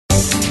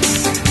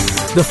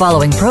The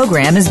following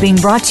program is being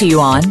brought to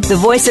you on the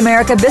Voice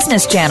America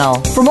Business Channel.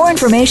 For more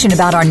information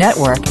about our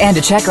network and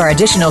to check our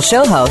additional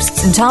show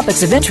hosts and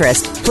topics of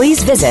interest,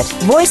 please visit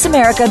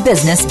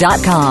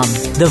voiceamericabusiness.com.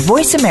 The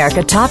Voice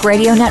America Talk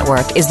Radio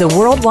Network is the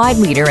worldwide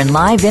leader in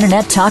live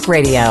Internet talk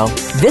radio.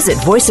 Visit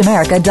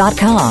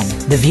voiceamerica.com.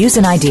 The views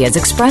and ideas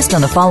expressed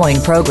on the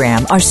following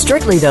program are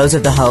strictly those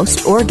of the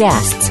host or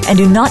guests and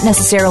do not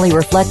necessarily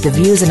reflect the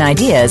views and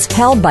ideas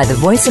held by the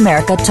Voice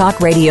America Talk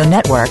Radio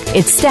Network,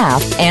 its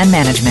staff, and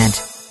management.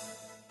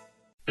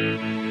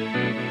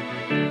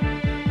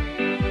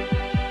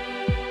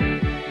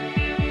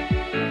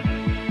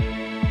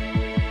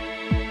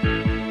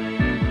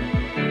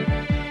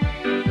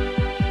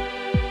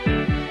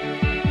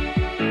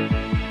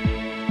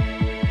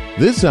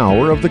 This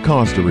hour of the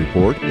Costa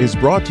Report is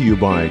brought to you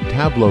by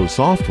Tableau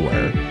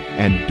Software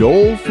and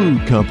Dole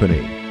Food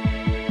Company.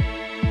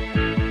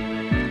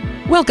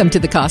 Welcome to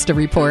the Costa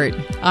Report.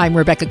 I'm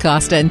Rebecca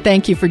Costa, and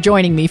thank you for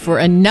joining me for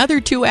another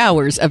 2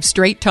 hours of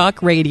Straight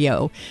Talk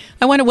Radio.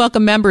 I want to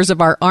welcome members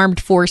of our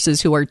armed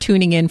forces who are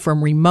tuning in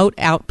from remote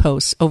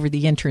outposts over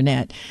the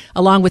Internet,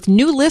 along with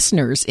new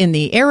listeners in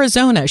the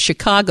Arizona,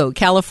 Chicago,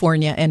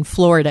 California, and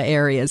Florida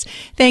areas.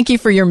 Thank you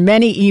for your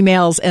many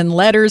emails and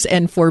letters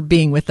and for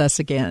being with us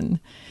again.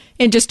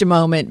 In just a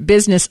moment,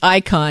 business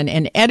icon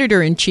and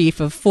editor-in-chief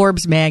of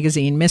Forbes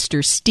magazine,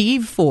 Mr.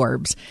 Steve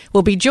Forbes,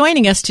 will be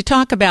joining us to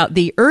talk about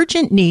the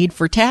urgent need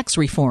for tax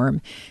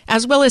reform,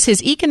 as well as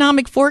his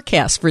economic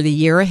forecast for the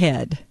year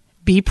ahead.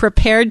 Be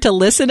prepared to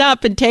listen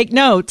up and take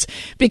notes,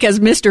 because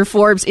Mr.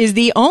 Forbes is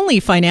the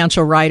only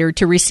financial writer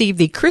to receive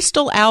the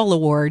Crystal Owl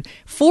Award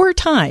 4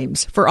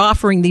 times for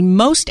offering the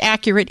most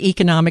accurate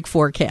economic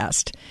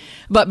forecast.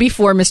 But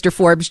before Mr.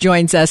 Forbes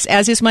joins us,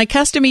 as is my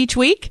custom each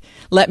week,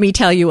 let me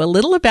tell you a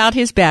little about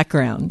his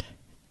background.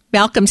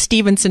 Malcolm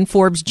Stevenson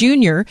Forbes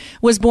Jr.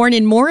 was born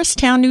in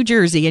Morristown, New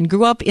Jersey, and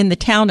grew up in the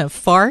town of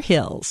Far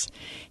Hills.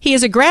 He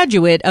is a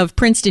graduate of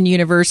Princeton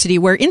University,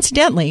 where,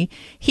 incidentally,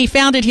 he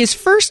founded his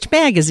first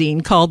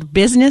magazine called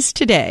Business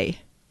Today.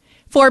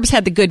 Forbes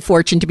had the good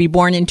fortune to be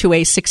born into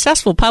a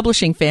successful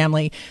publishing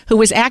family who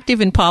was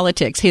active in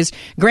politics. His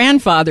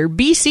grandfather,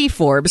 B.C.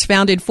 Forbes,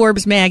 founded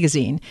Forbes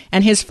magazine,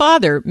 and his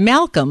father,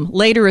 Malcolm,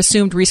 later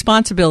assumed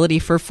responsibility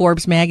for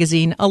Forbes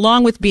magazine,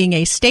 along with being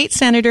a state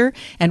senator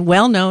and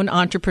well-known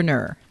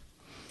entrepreneur.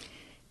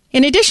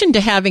 In addition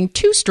to having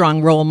 2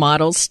 strong role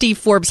models, Steve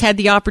Forbes had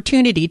the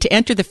opportunity to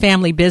enter the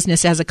family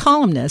business as a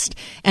columnist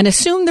and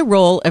assume the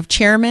role of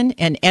chairman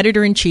and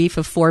editor-in-chief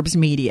of Forbes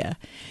Media.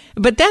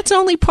 But that's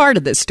only part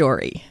of the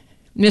story.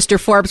 Mr.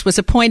 Forbes was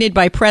appointed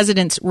by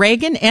Presidents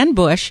Reagan and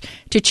Bush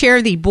to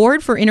chair the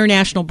Board for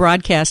International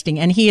Broadcasting,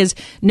 and he is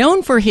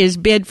known for his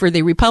bid for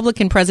the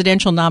Republican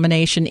presidential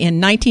nomination in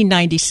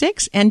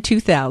 1996 and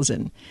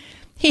 2000.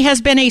 He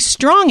has been a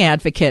strong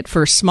advocate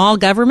for small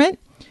government,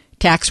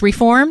 tax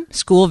reform,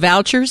 school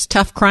vouchers,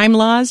 tough crime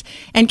laws,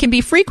 and can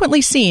be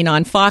frequently seen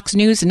on Fox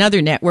News and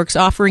other networks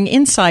offering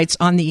insights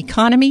on the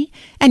economy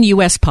and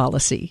U.S.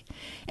 policy.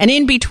 And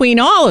in between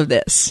all of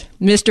this,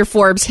 Mr.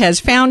 Forbes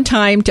has found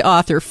time to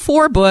author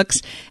 4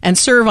 books and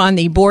serve on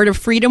the Board of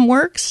Freedom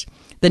Works,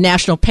 the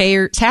National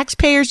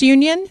Taxpayers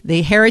Union,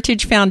 the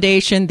Heritage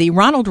Foundation, the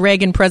Ronald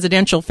Reagan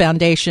Presidential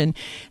Foundation,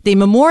 the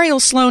Memorial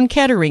Sloan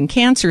Kettering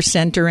Cancer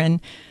Center, and,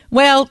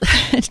 well,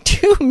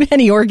 too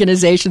many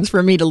organizations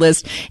for me to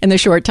list in the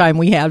short time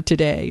we have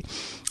today.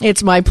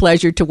 It's my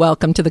pleasure to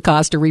welcome to the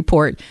Costa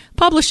Report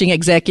publishing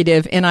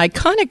executive and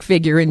iconic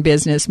figure in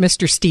business,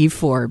 Mr. Steve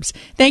Forbes.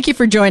 Thank you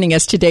for joining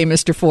us today,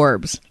 Mr.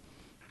 Forbes.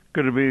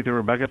 Good to be with you,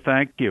 Rebecca.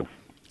 Thank you.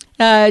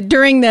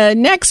 During the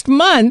next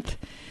month,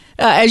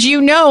 as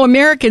you know,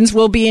 Americans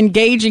will be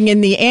engaging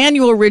in the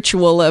annual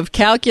ritual of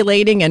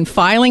calculating and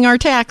filing our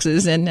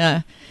taxes,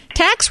 and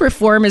tax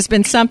reform has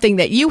been something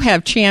that you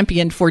have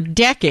championed for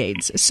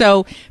decades.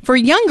 So for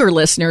younger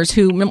listeners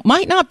who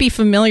might not be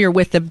familiar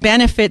with the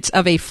benefits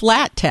of a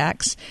flat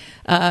tax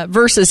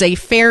versus a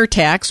fair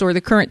tax or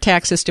the current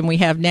tax system we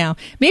have now,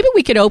 maybe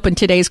we could open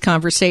today's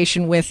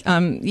conversation with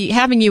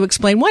having you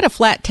explain what a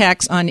flat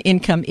tax on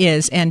income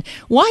is and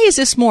why is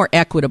this more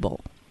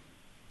equitable?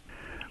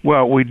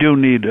 Well, we do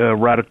need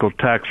radical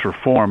tax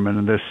reform,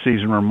 and this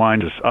season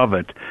reminds us of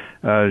it.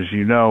 As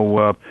you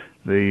know,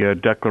 the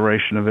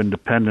Declaration of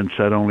Independence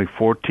had only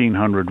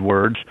 1,400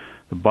 words,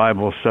 the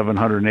Bible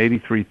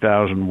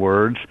 783,000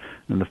 words,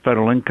 and the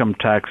Federal Income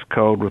Tax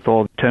Code with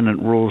all the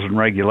tenant rules and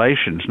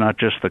regulations, not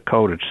just the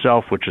code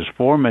itself, which is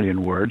 4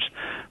 million words,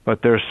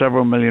 but there are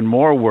several million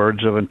more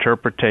words of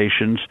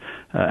interpretations,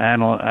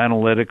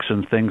 analytics,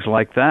 and things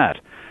like that.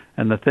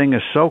 And the thing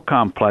is so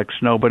complex,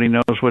 nobody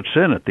knows what's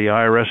in it. The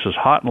IRS's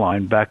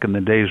hotline, back in the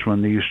days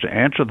when they used to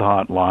answer the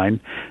hotline,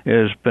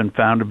 has been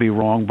found to be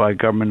wrong by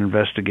government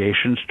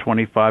investigations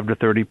 25 to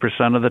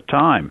 30% of the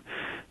time.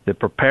 The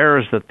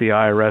preparers that the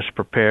IRS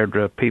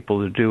prepared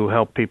people to do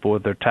help people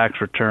with their tax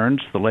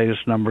returns, the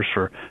latest numbers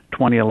for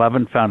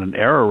 2011 found an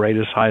error rate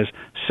as high as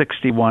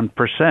 61%.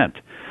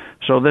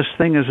 So this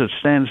thing as it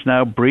stands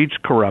now breeds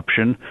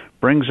corruption,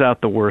 brings out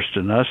the worst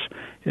in us,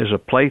 is a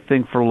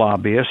plaything for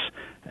lobbyists,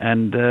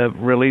 and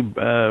really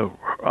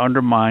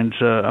undermines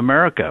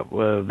America.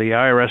 The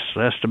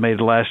IRS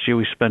estimated last year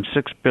we spent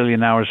 6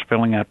 billion hours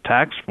filling out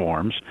tax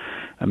forms.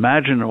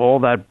 Imagine all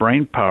that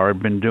brain power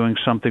had been doing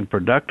something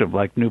productive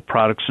like new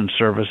products and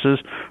services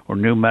or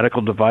new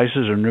medical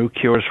devices or new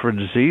cures for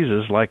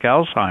diseases like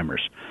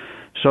Alzheimer's.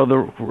 So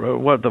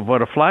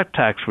what a flat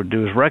tax would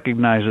do is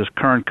recognize this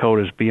current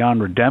code as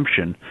beyond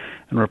redemption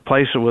and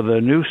replace it with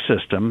a new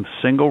system,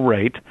 single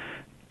rate,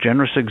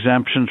 generous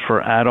exemptions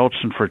for adults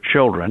and for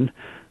children.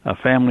 A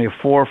family of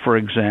 4, for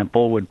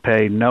example, would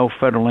pay no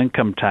federal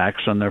income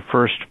tax on their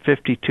first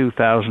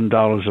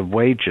 $52,000 of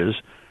wages,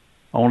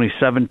 only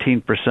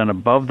 17%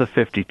 above the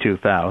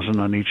 $52,000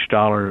 on each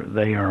dollar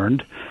they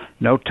earned,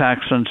 no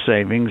tax on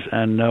savings,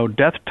 and no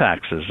death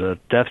taxes.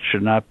 Death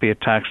should not be a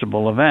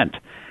taxable event.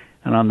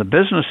 And on the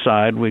business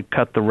side, we'd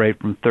cut the rate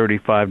from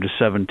 35 to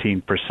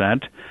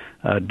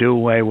 17%, do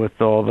away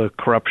with all the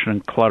corruption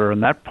and clutter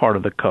in that part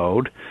of the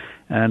code,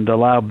 and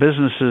allow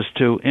businesses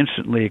to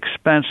instantly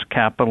expense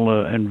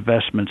capital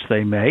investments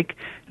they make.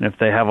 And if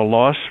they have a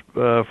loss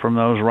from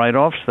those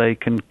write-offs, they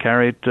can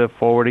carry it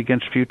forward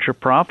against future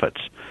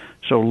profits.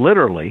 So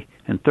literally,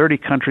 and 30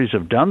 countries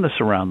have done this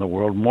around the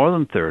world, more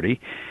than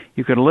 30,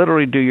 you could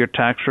literally do your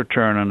tax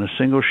return on a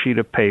single sheet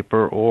of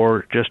paper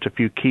or just a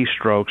few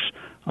keystrokes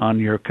on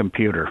your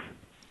computer.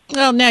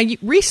 Well, now,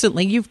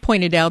 recently you've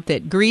pointed out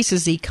that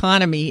Greece's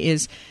economy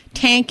is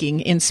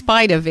tanking in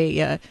spite of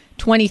a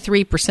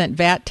 23%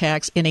 VAT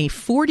tax and a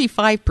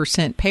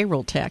 45%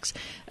 payroll tax.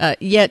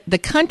 Yet the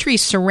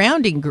countries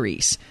surrounding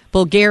Greece,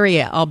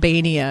 Bulgaria,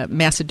 Albania,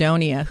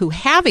 Macedonia, who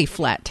have a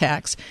flat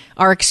tax,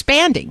 are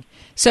expanding.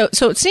 So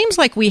it seems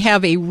like we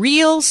have a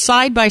real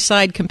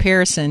side-by-side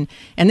comparison,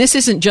 and this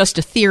isn't just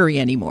a theory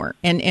anymore.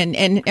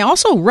 And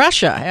also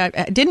Russia.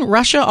 Didn't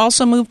Russia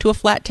also move to a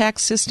flat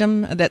tax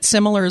system that's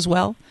similar as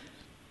well?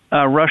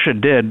 Russia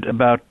did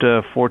about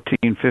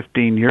 14,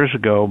 15 years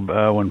ago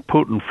when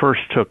Putin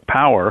first took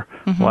power,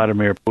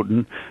 Vladimir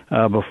Putin,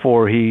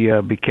 before he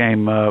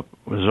became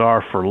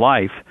czar for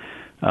life.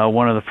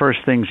 One of the first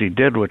things he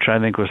did, which I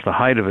think was the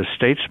height of his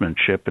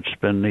statesmanship,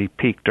 he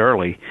peaked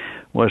early,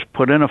 was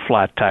put in a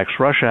flat tax.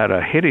 Russia had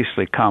a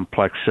hideously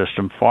complex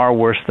system, far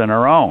worse than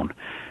our own.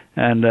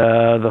 And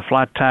the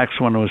flat tax,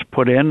 when it was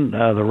put in,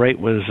 the rate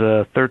was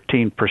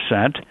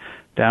 13%,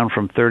 down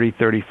from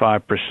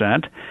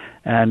 35%.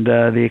 And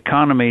the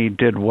economy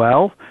did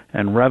well,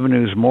 and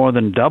revenues more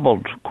than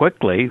doubled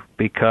quickly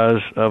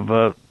because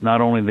of not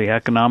only the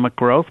economic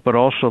growth, but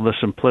also the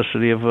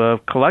simplicity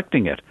of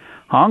collecting it.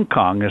 Hong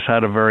Kong has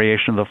had a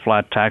variation of the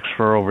flat tax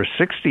for over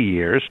 60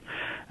 years,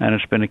 and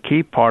it's been a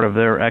key part of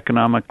their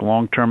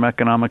long-term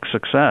economic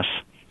success.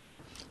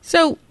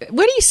 So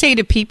what do you say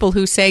to people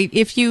who say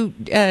if you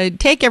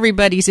take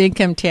everybody's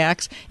income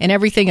tax and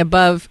everything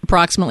above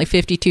approximately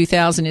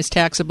 $52,000 is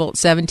taxable at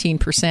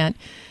 17%,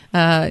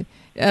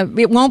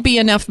 it won't be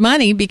enough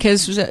money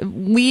because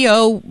we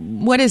owe,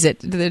 what is it?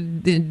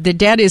 The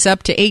debt is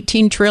up to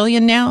 $18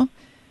 trillion now?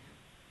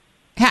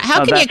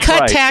 How can you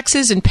cut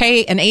taxes and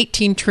pay an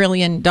 $18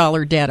 trillion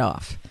debt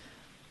off?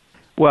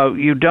 Well,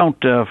 you don't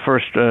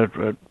first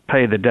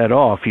pay the debt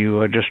off.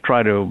 You just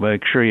try to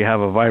make sure you have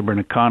a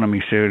vibrant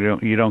economy so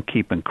you don't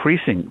keep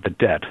increasing the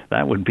debt.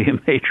 That would be a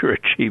major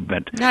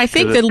achievement. I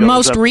think the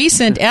most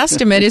recent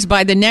estimate is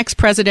by the next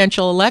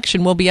presidential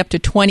election we'll be up to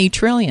 $20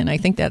 trillion. I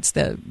think that's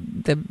the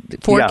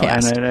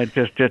forecast. Yeah, and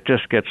it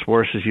just gets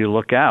worse as you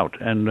look out.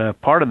 And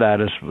part of that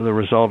is the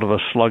result of a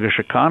sluggish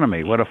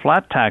economy. What a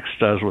flat tax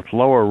does with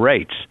lower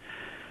rates,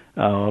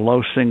 a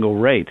low single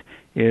rate,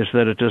 is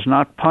that it does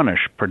not punish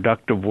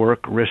productive work,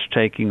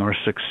 risk-taking, or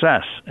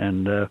success.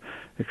 And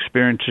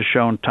experience has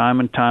shown time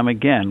and time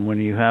again, when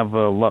you have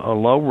a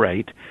low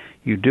rate,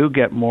 you do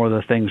get more of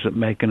the things that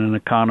make an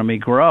economy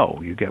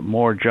grow. You get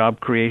more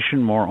job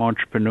creation, more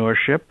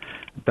entrepreneurship,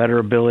 better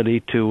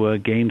ability to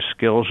gain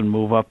skills and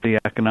move up the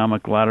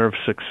economic ladder of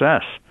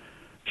success.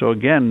 So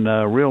again,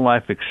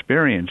 real-life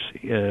experience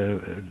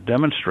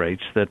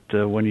demonstrates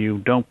that when you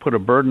don't put a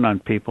burden on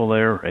people,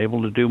 they're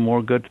able to do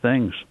more good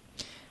things.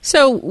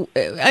 So,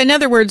 in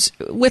other words,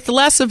 with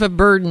less of a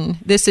burden,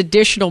 this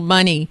additional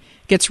money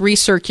gets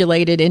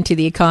recirculated into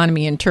the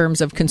economy in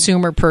terms of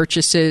consumer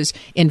purchases,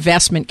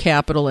 investment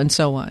capital, and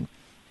so on.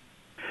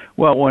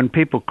 Well, when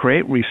people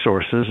create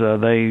resources,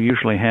 they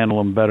usually handle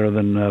them better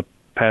than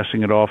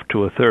passing it off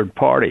to a third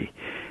party,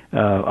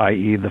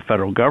 i.e. the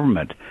federal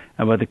government.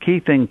 But the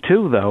key thing,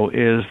 too, though,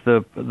 is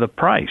the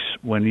price.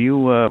 When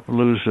you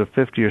lose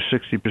 50 or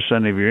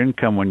 60% of your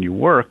income when you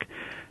work,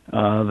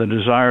 the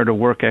desire to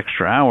work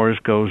extra hours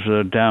goes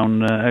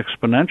down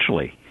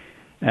exponentially.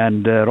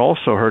 And it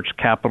also hurts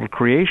capital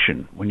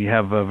creation. When you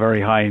have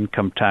very high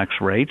income tax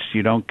rates,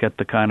 you don't get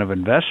the kind of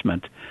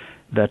investment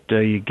that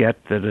you get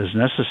that is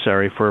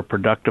necessary for a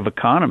productive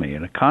economy.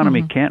 An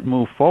economy can't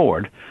move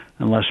forward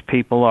unless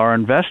people are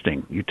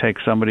investing. You take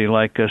somebody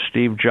like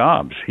Steve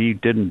Jobs. He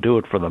didn't do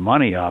it for the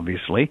money,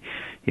 obviously.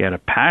 He had a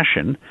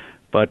passion.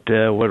 But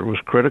what was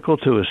critical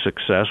to his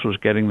success was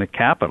getting the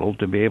capital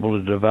to be able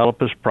to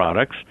develop his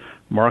products,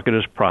 market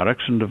his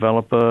products, and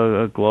develop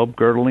a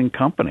globe-girdling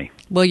company.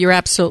 Well, you're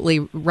absolutely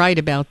right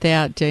about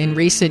that. In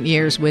recent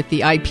years, with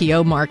the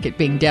IPO market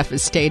being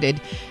devastated,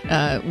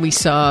 we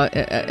saw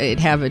it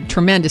have a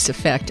tremendous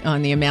effect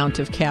on the amount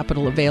of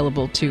capital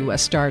available to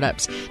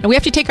startups. Now, we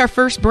have to take our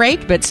first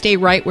break, but stay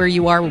right where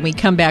you are. When we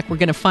come back, we're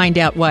going to find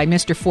out why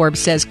Mr. Forbes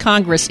says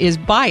Congress is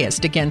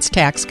biased against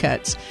tax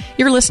cuts.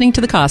 You're listening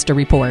to the Costa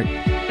Report.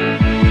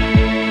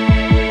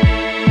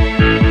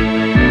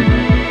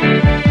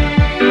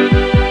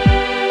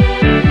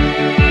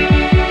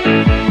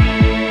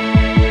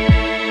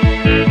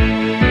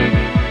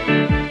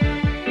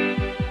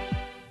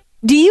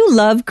 Do you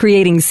love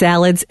creating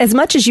salads as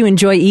much as you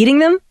enjoy eating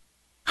them?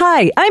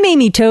 Hi, I'm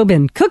Amy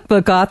Tobin,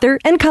 cookbook author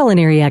and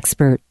culinary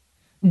expert.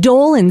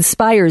 Dole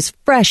inspires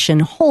fresh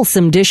and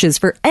wholesome dishes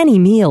for any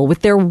meal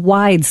with their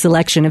wide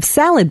selection of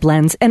salad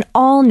blends and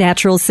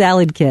all-natural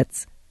salad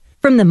kits.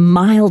 From the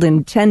mild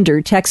and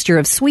tender texture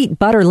of sweet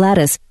butter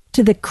lettuce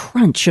to the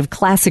crunch of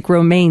classic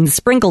romaine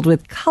sprinkled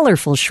with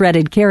colorful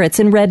shredded carrots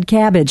and red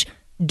cabbage,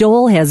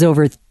 Dole has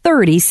over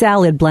 30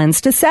 salad blends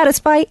to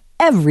satisfy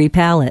every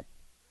palate.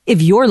 If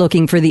you're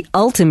looking for the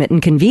ultimate in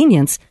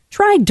convenience,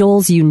 try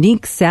Dole's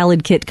unique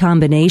salad kit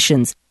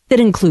combinations that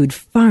include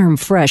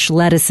farm-fresh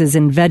lettuces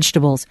and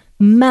vegetables,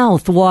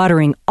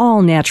 mouth-watering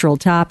all-natural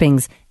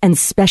toppings, and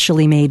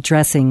specially made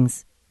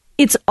dressings.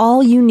 It's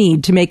all you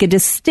need to make a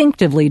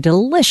distinctively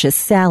delicious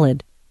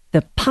salad.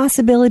 The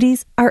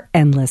possibilities are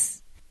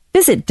endless.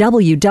 Visit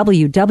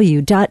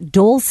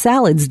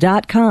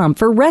www.dolesalads.com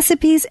for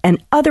recipes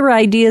and other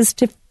ideas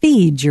to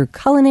feed your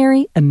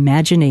culinary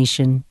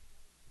imagination.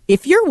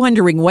 If you're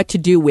wondering what to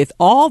do with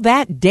all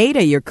that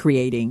data you're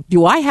creating,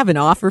 do I have an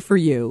offer for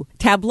you?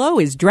 Tableau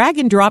is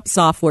drag-and-drop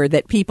software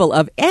that people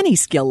of any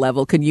skill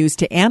level can use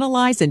to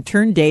analyze and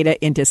turn data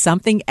into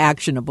something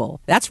actionable.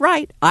 That's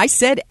right, I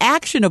said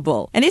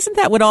actionable. And isn't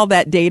that what all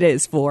that data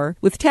is for?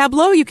 With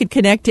Tableau, you can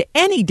connect to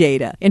any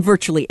data in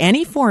virtually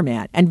any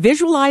format and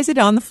visualize it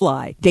on the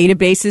fly.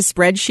 Databases,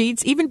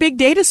 spreadsheets, even big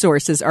data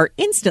sources are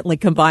instantly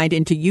combined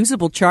into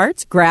usable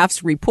charts,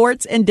 graphs,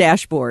 reports, and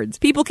dashboards.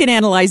 People can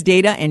analyze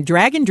data and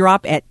drag and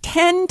drop at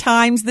 10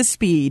 times the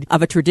speed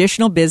of a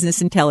traditional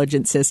business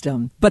intelligence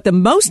system. But the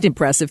most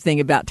impressive thing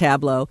about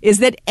Tableau is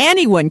that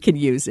anyone can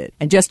use it.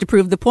 And just to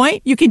prove the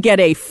point, you can get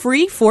a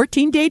free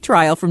 14-day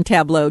trial from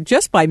Tableau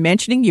just by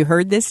mentioning you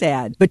heard this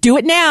ad. But do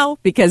it now,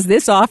 because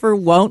this offer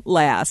won't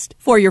last.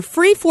 For your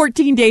free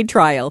 14-day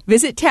trial,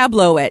 visit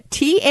Tableau at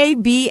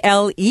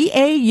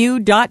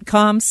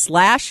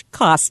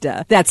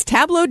tableau.com/Costa. That's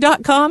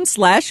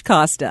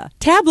tableau.com/Costa.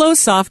 Tableau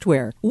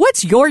software.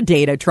 What's your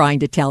data trying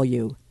to tell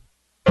you?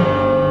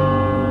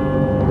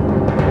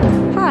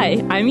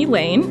 Hi, I'm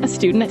Elaine, a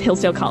student at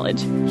Hillsdale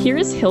College. Here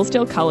is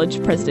Hillsdale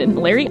College President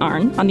Larry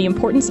Arnn on the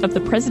importance of the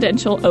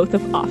presidential oath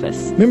of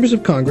office. Members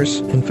of Congress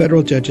and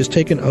federal judges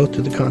take an oath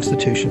to the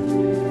Constitution,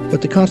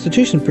 but the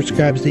Constitution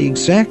prescribes the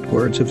exact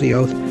words of the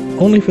oath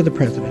only for the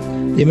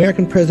president. The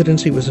American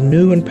presidency was a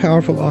new and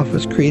powerful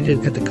office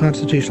created at the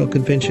Constitutional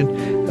Convention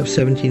of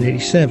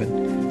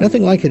 1787.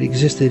 Nothing like it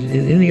existed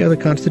in any other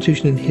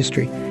constitution in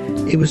history.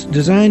 It was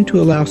designed to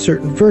allow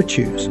certain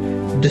virtues,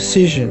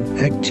 decision,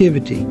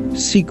 activity,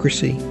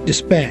 secrecy,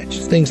 dispatch,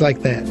 things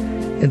like that.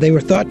 And they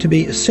were thought to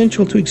be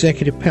essential to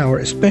executive power,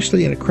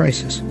 especially in a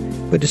crisis.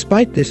 But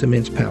despite this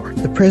immense power,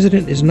 the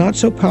president is not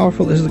so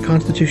powerful as the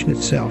Constitution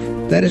itself.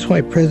 That is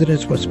why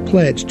presidents must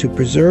pledge to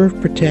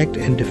preserve, protect,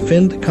 and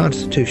defend the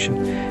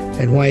Constitution,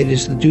 and why it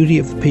is the duty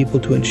of the people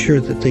to ensure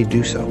that they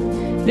do so.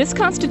 This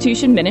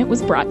Constitution Minute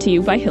was brought to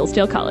you by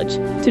Hillsdale College.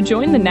 To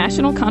join the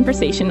national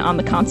conversation on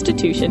the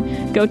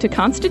Constitution, go to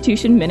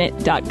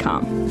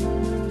constitutionminute.com.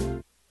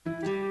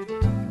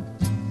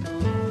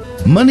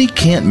 Money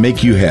can't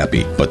make you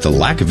happy, but the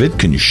lack of it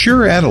can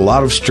sure add a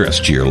lot of stress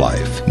to your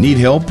life. Need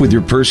help with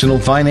your personal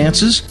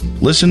finances?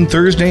 Listen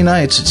Thursday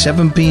nights at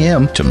 7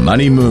 p.m. to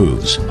Money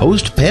Moves.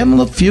 Host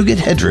Pamela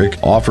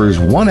Fugit-Hedrick offers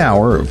 1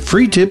 hour of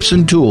free tips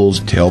and tools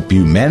to help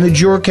you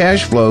manage your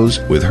cash flows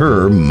with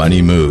her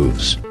Money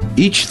Moves.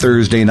 Each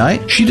Thursday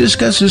night, she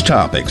discusses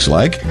topics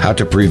like how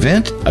to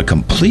prevent a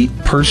complete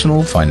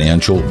personal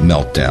financial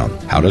meltdown,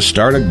 how to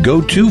start a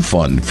go-to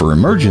fund for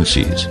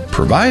emergencies,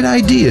 provide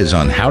ideas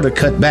on how to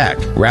cut back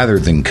rather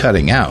than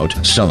cutting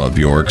out some of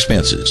your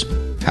expenses,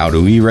 how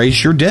to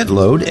erase your debt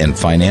load and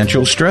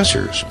financial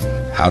stressors,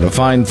 how to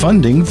find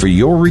funding for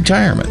your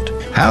retirement,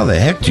 how the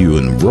heck do you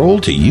enroll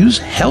to use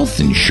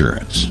health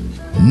insurance.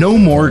 No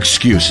more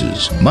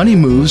excuses. Money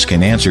Moves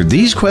can answer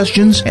these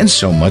questions and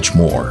so much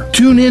more.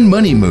 Tune in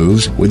Money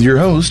Moves with your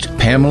host,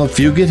 Pamela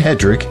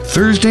Fugit-Hedrick,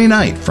 Thursday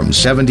night from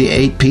 7 to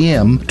 8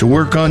 p.m. to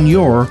work on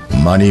your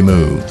money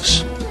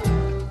moves.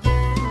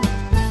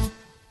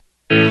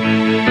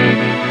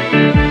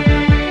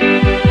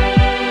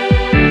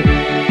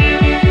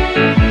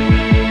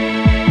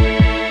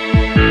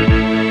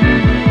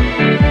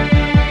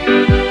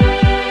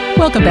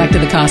 Welcome Welcome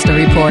back to the Costa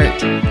Report.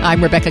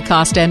 I'm Rebecca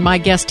Costa, and my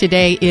guest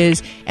today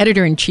is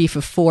editor-in-chief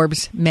of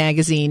Forbes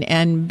magazine.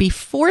 And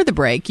before the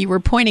break, you were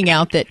pointing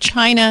out that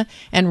China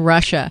and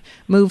Russia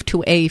moved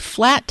to a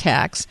flat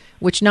tax,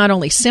 which not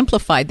only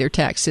simplified their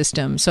tax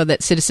system so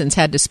that citizens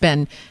had to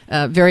spend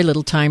very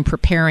little time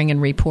preparing and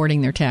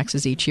reporting their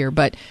taxes each year,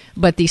 but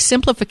the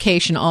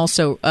simplification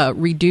also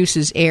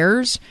reduces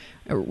errors,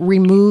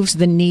 removes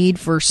the need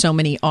for so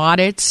many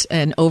audits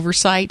and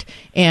oversight,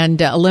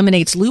 and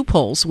eliminates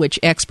loopholes which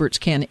experts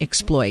can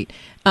exploit.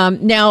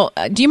 Now,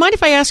 do you mind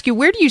if I ask you,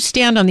 where do you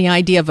stand on the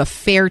idea of a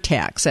fair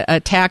tax, a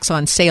tax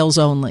on sales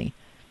only?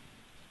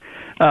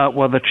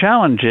 Well, the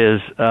challenge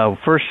is,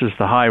 first is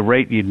the high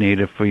rate you'd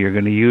need if you're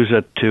going to use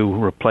it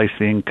to replace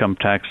the income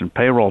tax and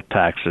payroll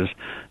taxes.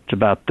 It's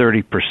about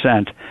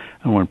 30%.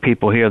 And when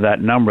people hear that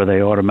number,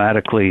 they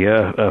automatically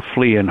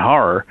flee in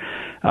horror.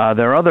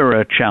 There are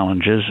other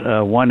challenges.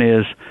 One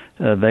is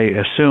they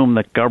assume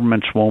that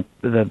governments will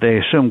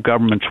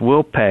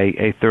pay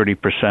a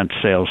 30%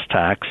 sales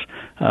tax.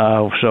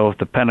 So if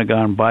the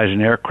Pentagon buys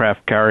an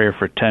aircraft carrier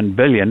for $10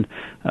 billion,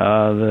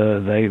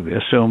 they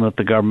assume that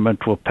the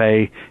government will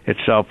pay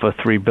itself a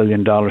 $3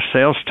 billion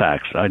sales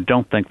tax. I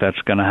don't think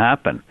that's going to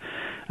happen.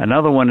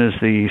 Another one is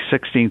the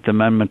 16th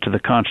Amendment to the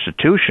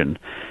Constitution.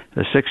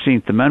 The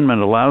 16th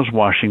Amendment allows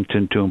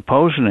Washington to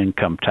impose an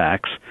income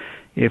tax.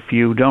 If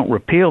you don't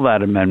repeal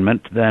that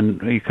amendment, then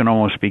you can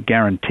almost be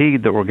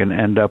guaranteed that we're going to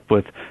end up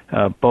with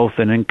both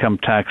an income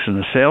tax and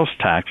a sales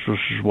tax, which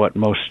is what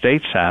most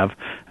states have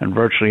and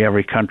virtually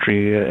every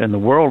country in the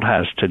world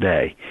has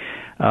today.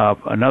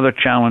 Another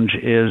challenge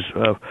is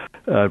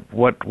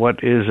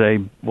what is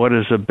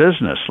a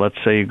business? Let's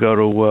say you go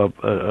to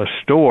a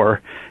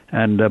store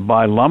and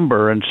buy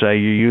lumber and say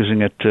you're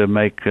using it to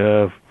make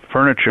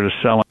furniture to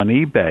sell on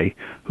eBay.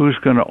 Who's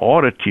going to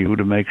audit you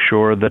to make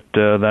sure that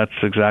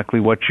that's exactly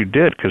what you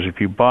did? Because if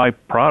you buy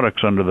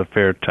products under the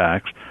fair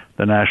tax,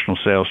 the national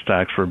sales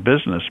tax for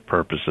business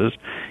purposes,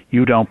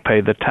 you don't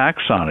pay the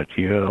tax on it.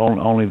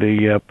 Only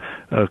the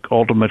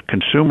ultimate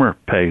consumer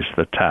pays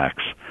the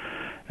tax.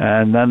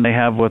 And then they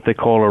have what they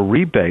call a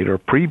rebate or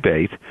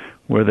prebate,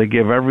 where they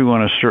give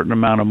everyone a certain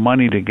amount of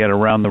money to get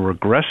around the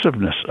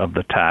regressiveness of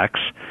the tax,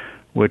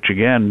 which,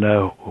 again,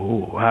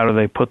 how do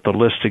they put the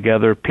list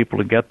together, people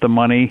to get the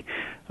money?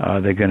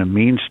 They're going to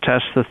means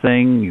test the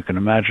thing. You can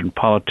imagine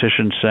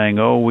politicians saying,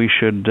 we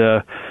should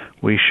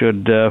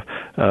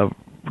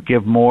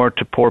give more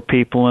to poor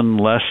people and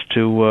less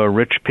to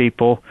rich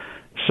people.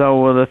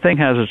 So the thing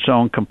has its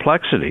own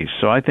complexities.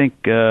 So I think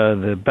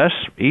the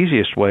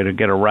easiest way to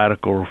get a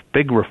radical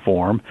big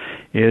reform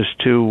is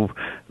to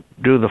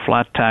do the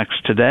flat tax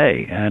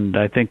today, and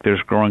I think there's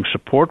growing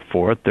support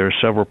for it. There are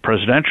several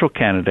presidential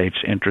candidates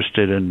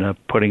interested in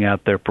putting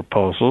out their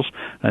proposals.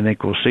 I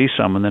think we'll see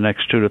some in the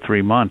next 2 to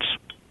 3 months.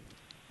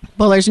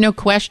 Well, there's no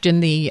question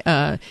the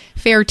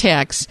fair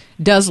tax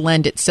does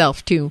lend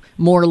itself to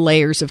more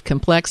layers of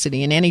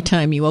complexity. And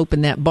anytime you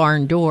open that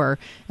barn door,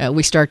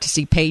 we start to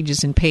see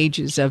pages and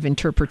pages of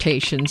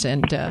interpretations.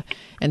 And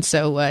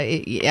so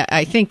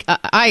I think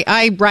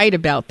I write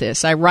about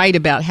this. I write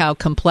about how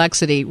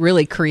complexity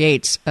really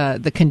creates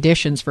the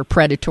conditions for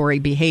predatory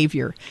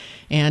behavior.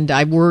 And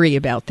I worry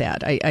about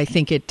that. I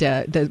think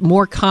the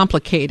more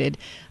complicated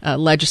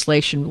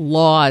legislation,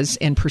 laws,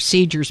 and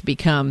procedures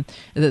become,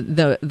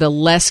 the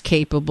less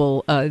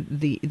capable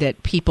that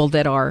people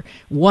that are,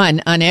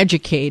 one,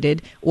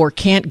 uneducated or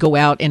can't go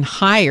out and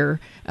hire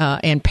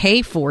and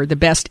pay for the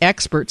best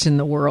experts in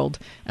the world,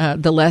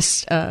 the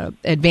less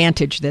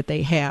advantage that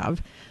they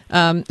have.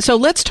 So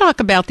let's talk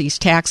about these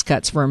tax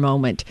cuts for a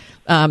moment.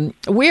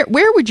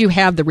 Where would you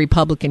have the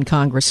Republican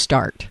Congress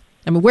start?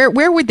 I mean,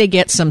 where would they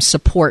get some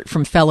support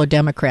from fellow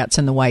Democrats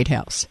in the White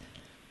House?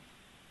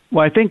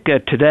 Well, I think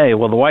today, the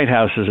White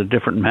House is a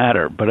different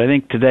matter, but I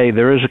think today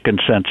there is a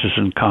consensus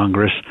in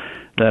Congress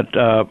that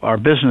our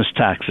business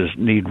taxes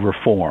need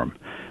reform.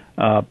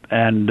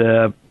 And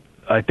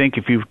I think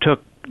if you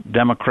took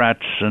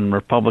Democrats and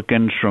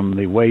Republicans from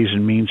the Ways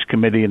and Means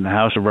Committee in the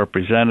House of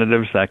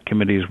Representatives, that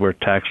committee is where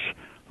tax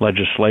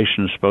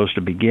legislation is supposed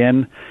to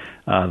begin,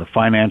 the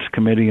Finance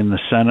Committee in the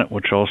Senate,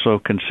 which also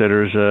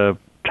considers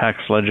tax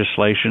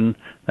legislation,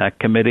 that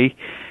committee.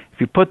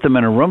 If you put them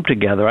in a room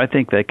together, I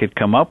think they could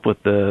come up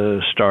with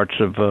the starts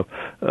of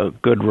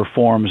good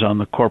reforms on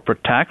the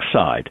corporate tax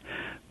side.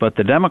 But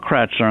the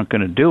Democrats aren't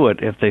going to do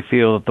it if they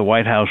feel that the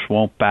White House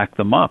won't back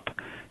them up.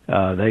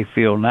 They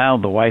feel now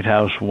the White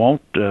House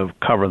won't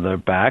cover their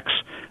backs,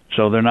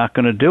 so they're not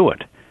going to do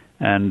it.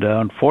 And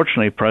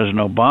unfortunately, President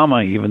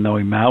Obama, even though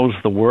he mouths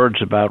the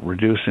words about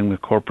reducing the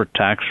corporate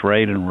tax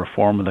rate and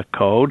reform of the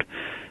code,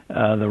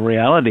 the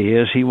reality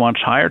is he wants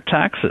higher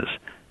taxes,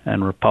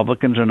 and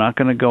Republicans are not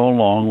going to go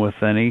along with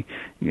any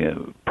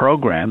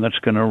program that's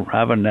going to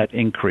have a net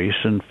increase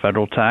in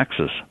federal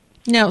taxes.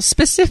 Now,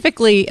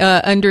 specifically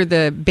under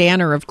the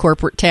banner of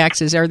corporate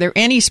taxes, are there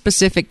any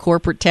specific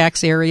corporate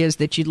tax areas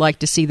that you'd like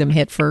to see them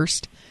hit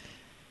first?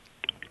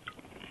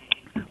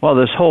 Well,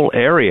 this whole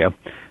area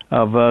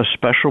of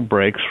special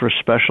breaks for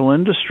special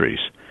industries.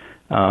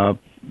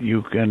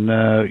 you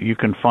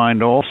can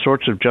find all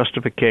sorts of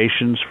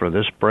justifications for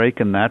this break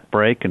and that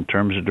break in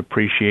terms of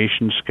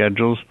depreciation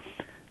schedules,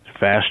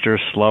 faster,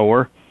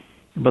 slower.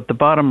 But the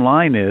bottom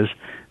line is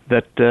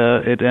that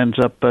it ends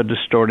up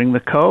distorting the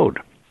code.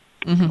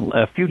 Mm-hmm.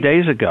 A few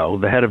days ago,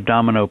 the head of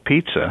Domino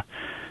Pizza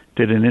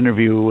did an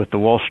interview with the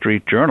Wall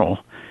Street Journal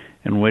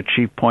in which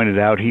he pointed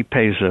out he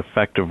pays an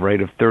effective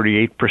rate of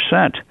 38%.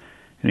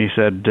 And he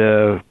said,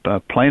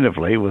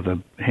 plaintively, with a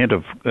hint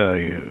of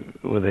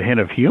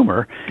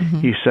humor, mm-hmm.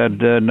 he said,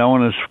 no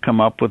one has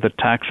come up with a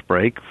tax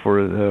break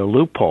for the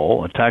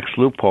loophole, a tax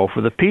loophole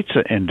for the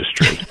pizza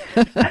industry.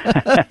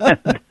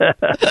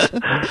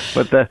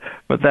 but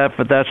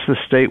that's the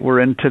state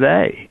we're in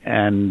today.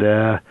 And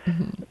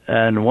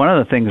and one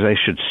of the things they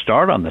should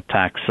start on the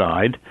tax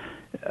side,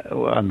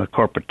 on the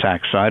corporate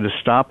tax side, is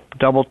stop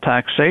double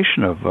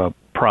taxation of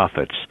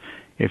profits.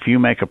 If you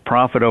make a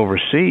profit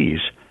overseas,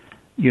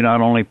 you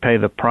not only pay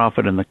the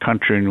profit in the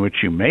country in which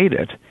you made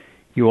it,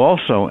 you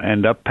also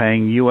end up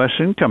paying U.S.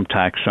 income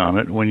tax on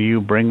it when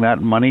you bring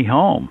that money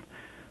home.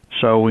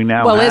 So we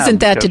now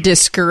isn't that to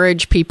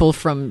discourage people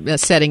from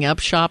setting up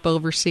shop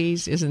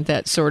overseas? Isn't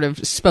that sort of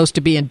supposed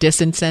to be a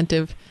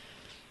disincentive?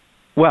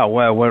 Well,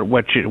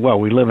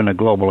 we live in a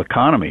global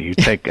economy. You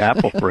take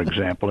Apple, for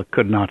example. It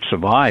could not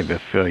survive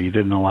if you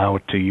didn't allow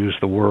it to use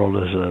the world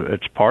as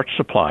its parts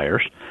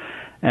suppliers.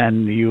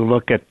 And you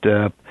look at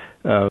the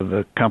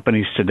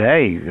companies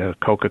today,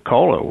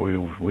 Coca-Cola.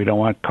 We don't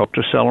want Coke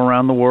to sell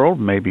around the world.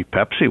 Maybe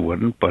Pepsi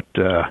wouldn't, but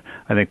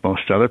I think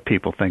most other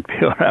people think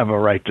they have a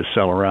right to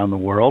sell around the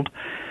world.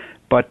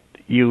 But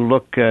you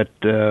look at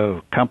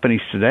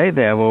companies today,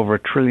 they have over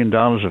 $1 trillion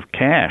of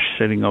cash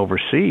sitting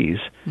overseas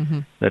mm-hmm.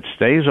 that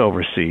stays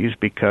overseas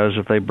because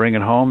if they bring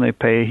it home, they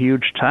pay a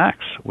huge tax,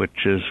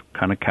 which is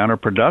kind of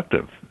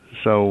counterproductive.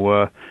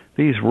 So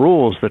these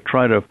rules that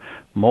try to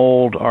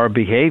mold our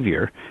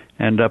behavior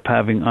end up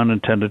having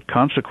unintended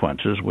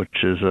consequences,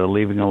 which is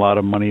leaving a lot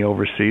of money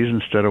overseas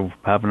instead of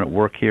having it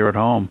work here at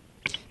home.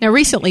 Now,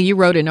 recently you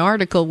wrote an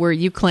article where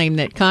you claim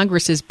that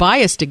Congress is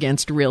biased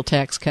against real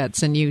tax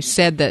cuts, and you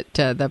said that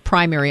the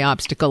primary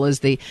obstacle is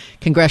the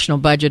Congressional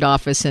Budget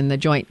Office and the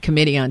Joint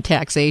Committee on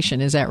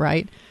Taxation. Is that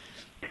right?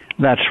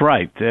 That's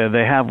right.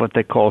 They have what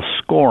they call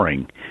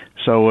scoring.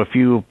 So if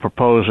you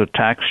propose a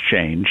tax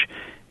change,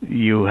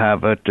 you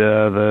have it,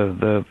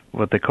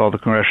 what they call the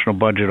Congressional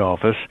Budget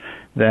Office,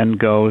 then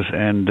goes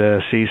and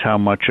sees how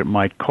much it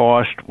might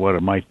cost, what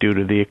it might do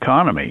to the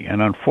economy.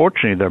 And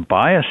unfortunately, their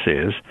bias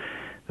is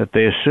that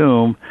they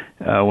assume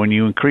when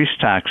you increase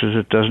taxes,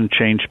 it doesn't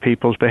change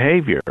people's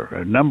behavior.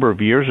 A number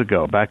of years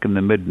ago, back in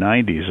the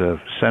mid-'90s,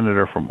 a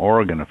senator from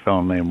Oregon, a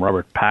fellow named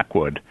Robert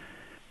Packwood,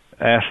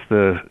 asked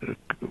the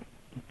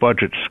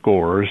budget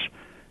scorers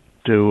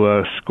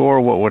to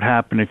score what would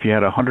happen if you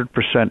had a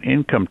 100%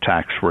 income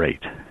tax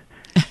rate.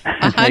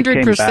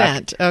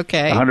 100%,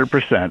 okay.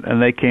 100%,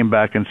 and they came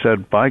back and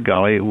said, by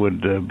golly, it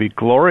would be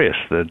glorious.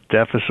 The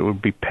deficit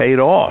would be paid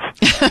off.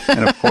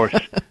 and of course,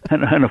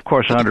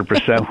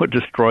 100% would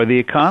destroy the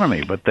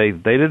economy, but they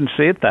didn't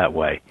see it that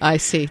way. I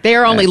see. They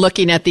are only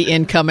looking at the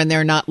income, and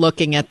they're not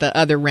looking at the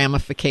other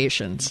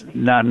ramifications.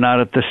 Not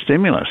at the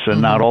stimulus, and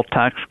mm-hmm. not all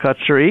tax cuts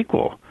are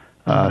equal.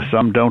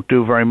 Some don't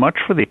do very much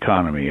for the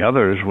economy.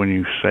 Others, when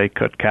you say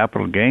cut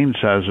capital gains,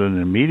 has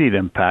an immediate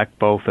impact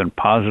both in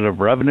positive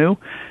revenue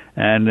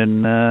and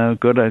in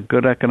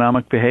good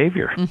economic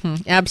behavior.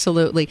 Mm-hmm,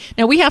 absolutely.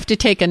 Now, we have to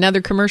take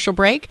another commercial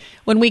break.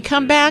 When we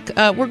come back,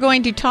 we're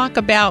going to talk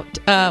about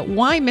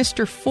why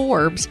Mr.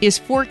 Forbes is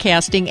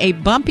forecasting a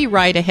bumpy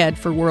ride ahead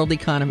for world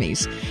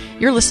economies.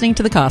 You're listening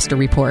to the Costa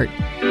Report.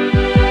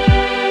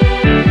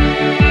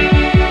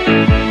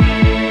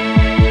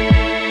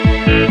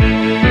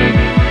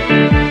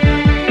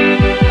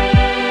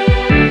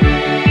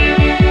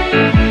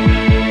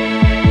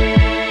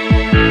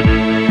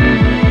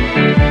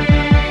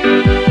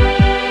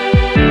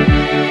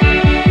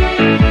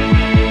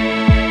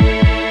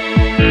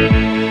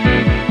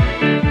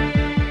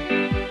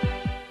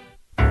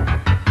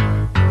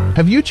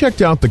 Have you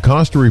checked out the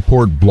Costa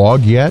Report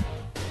blog yet?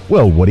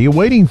 Well, what are you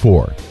waiting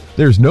for?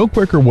 There's no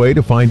quicker way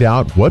to find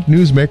out what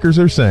newsmakers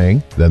are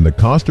saying than the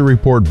Costa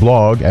Report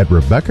blog at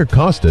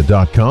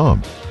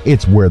RebeccaCosta.com.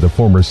 It's where the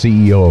former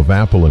CEO of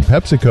Apple and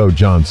PepsiCo,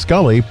 John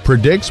Scully,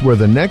 predicts where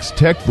the next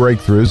tech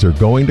breakthroughs are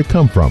going to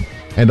come from.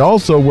 And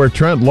also where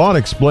Trent Lott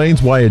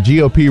explains why a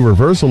GOP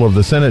reversal of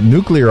the Senate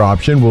nuclear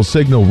option will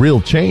signal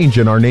real change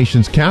in our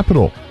nation's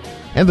capital.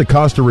 And the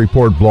Costa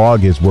Report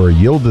blog is where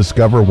you'll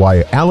discover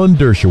why Alan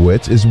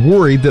Dershowitz is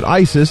worried that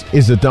ISIS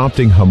is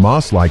adopting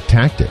Hamas-like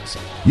tactics.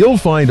 You'll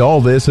find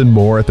all this and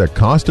more at the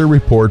Costa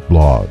Report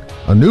blog.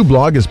 A new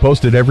blog is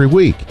posted every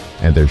week,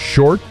 and they're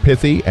short,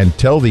 pithy, and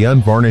tell the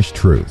unvarnished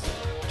truth.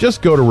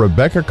 Just go to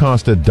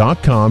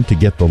RebeccaCosta.com to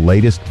get the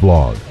latest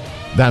blog.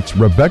 That's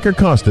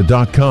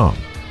RebeccaCosta.com.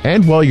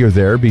 And while you're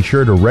there, be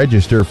sure to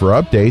register for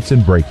updates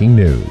and breaking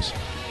news.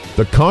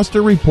 The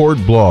Costa Report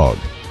blog,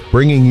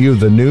 bringing you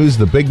the news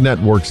the big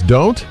networks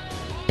don't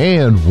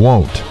and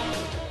won't.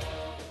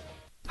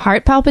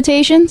 Heart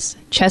palpitations,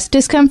 chest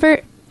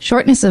discomfort,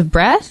 Shortness of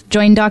breath?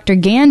 Join Dr.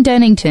 Gann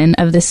Dennington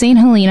of the St.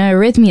 Helena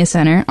Arrhythmia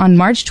Center on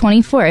March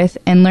 24th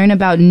and learn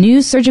about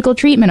new surgical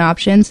treatment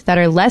options that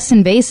are less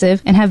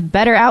invasive and have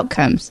better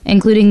outcomes,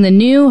 including the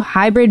new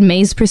hybrid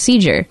maze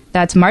procedure.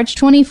 That's March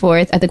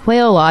 24th at the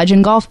Quail Lodge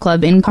and Golf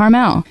Club in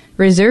Carmel.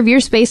 Reserve your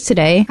space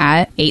today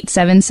at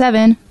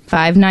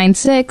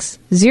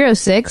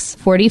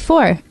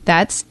 877-596-0644.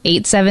 That's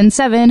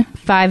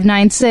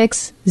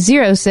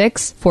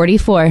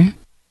 877-596-0644.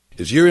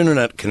 Is your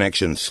internet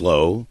connection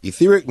slow?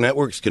 Etheric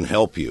Networks can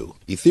help you.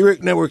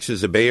 Etheric Networks is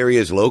the Bay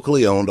Area's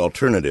locally owned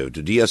alternative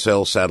to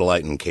DSL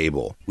satellite and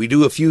cable. We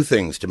do a few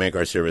things to make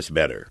our service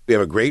better. We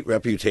have a great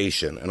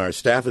reputation, and our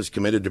staff is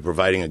committed to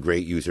providing a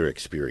great user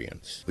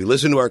experience. We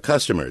listen to our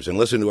customers and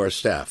listen to our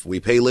staff. We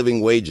pay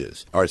living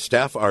wages. Our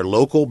staff are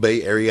local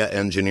Bay Area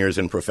engineers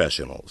and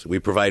professionals. We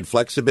provide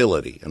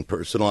flexibility and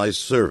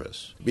personalized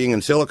service. Being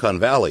in Silicon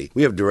Valley,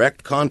 we have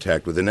direct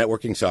contact with the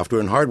networking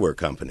software and hardware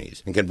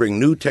companies and can bring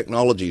new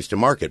technologies to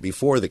market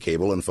before the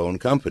cable and phone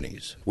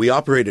companies. We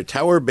operate a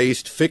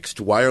tower-based fixed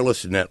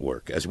wireless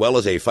network as well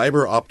as a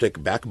fiber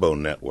optic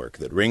backbone network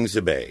that rings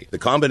the Bay. The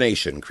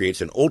combination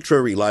creates an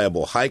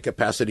ultra-reliable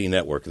high-capacity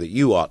network that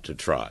you ought to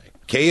try.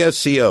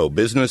 KSCO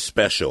Business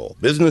Special.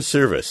 Business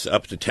service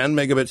up to 10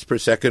 megabits per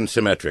second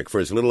symmetric for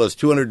as little as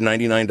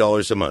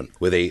 $299 a month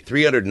with a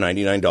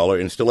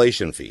 $399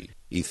 installation fee.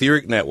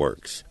 Etheric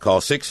Networks. Call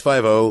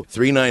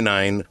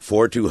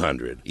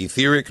 650-399-4200.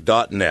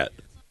 Etheric.net.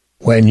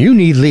 When you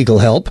need legal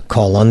help,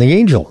 call on the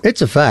Angel.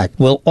 It's a fact.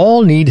 We'll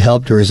all need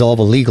help to resolve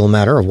a legal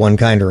matter of one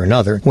kind or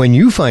another. When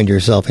you find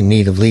yourself in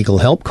need of legal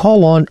help,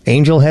 call on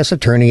Angel Hess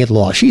Attorney at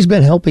Law. She's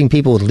been helping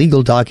people with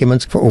legal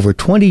documents for over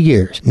 20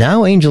 years.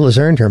 Now Angel has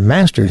earned her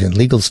master's in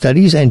legal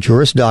studies and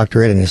Juris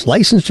Doctorate and is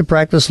licensed to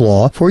practice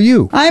law for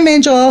you. I'm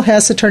Angel L.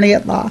 Hess, Attorney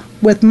at Law.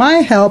 With my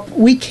help,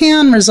 we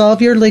can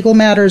resolve your legal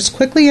matters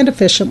quickly and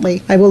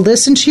efficiently. I will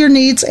listen to your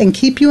needs and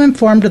keep you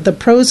informed of the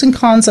pros and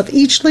cons of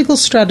each legal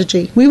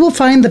strategy. We will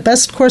find the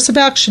best course of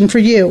action for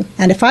you.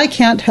 And if I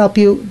can't help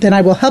you, then I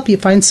will help you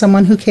find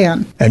someone who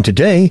can. And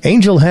today,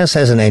 Angel Hess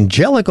has an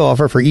angelic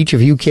offer for each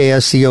of you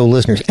KSCO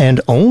listeners, and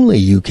only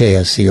you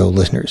KSCO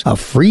listeners. A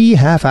free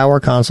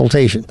half-hour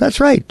consultation. That's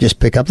right. Just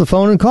pick up the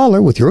phone and call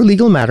her with your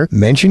legal matter,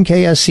 mention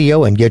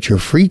KSCO, and get your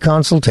free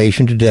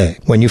consultation today.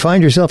 When you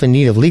find yourself in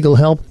need of legal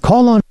help,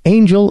 call on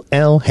Angel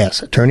L.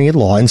 Hess, Attorney at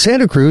Law in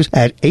Santa Cruz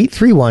at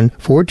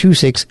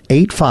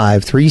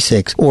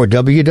 831-426-8536 or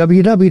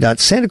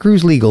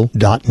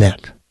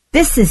www.santacruzlegal.net.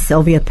 This is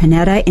Sylvia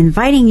Panetta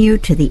inviting you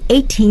to the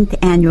 18th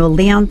Annual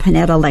Leon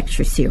Panetta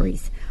Lecture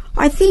Series.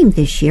 Our theme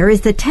this year is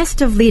the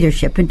test of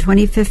leadership in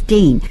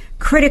 2015,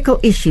 critical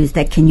issues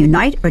that can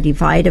unite or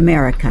divide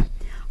America.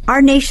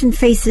 Our nation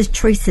faces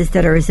choices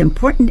that are as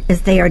important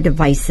as they are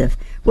divisive.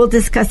 We'll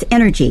discuss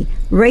energy,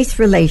 race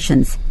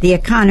relations, the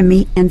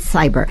economy, and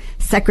cyber.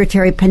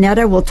 Secretary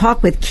Panetta will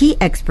talk with key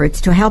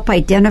experts to help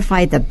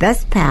identify the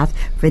best path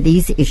for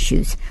these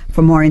issues.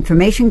 For more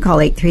information, call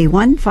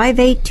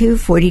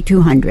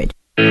 831-582-4200.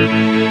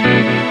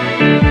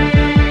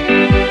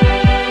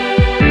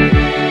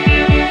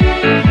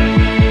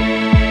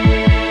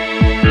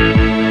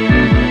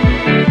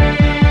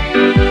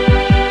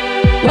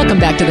 Welcome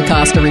back to the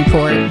Costa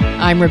Report.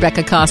 I'm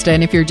Rebecca Costa,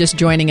 and if you're just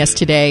joining us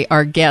today,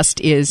 our guest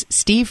is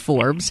Steve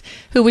Forbes,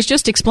 who was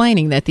just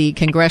explaining that the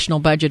Congressional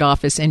Budget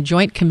Office and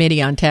Joint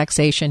Committee on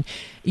Taxation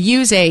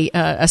use a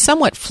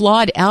somewhat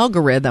flawed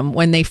algorithm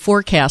when they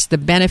forecast the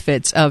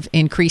benefits of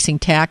increasing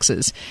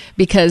taxes,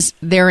 because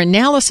their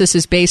analysis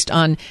is based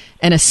on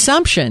an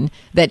assumption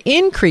that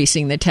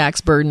increasing the tax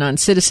burden on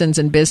citizens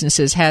and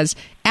businesses has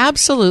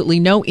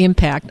absolutely no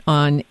impact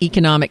on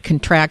economic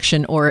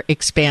contraction or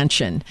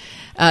expansion.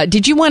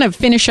 Did you want to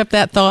finish up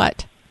that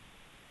thought?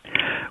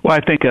 Well,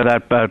 I think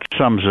that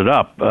sums it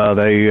up.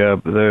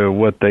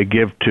 What they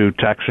give to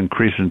tax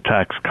increase and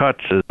tax cuts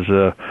is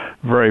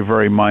very,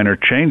 very minor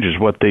changes.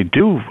 What they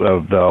do,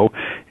 though,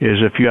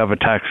 is if you have a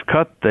tax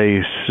cut, they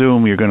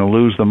assume you're going to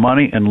lose the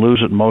money and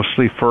lose it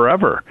mostly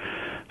forever.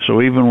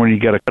 So even when you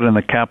get a cut in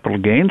the capital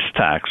gains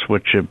tax,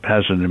 which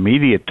has an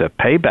immediate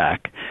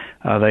payback,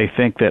 they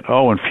think that,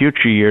 in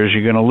future years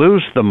you're going to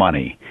lose the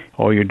money.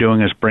 All you're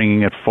doing is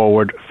bringing it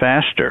forward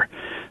faster.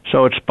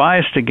 So it's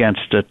biased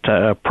against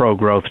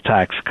pro-growth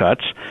tax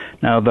cuts.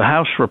 Now, the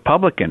House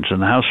Republicans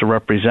and the House of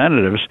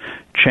Representatives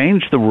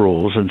changed the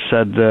rules and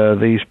said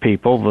these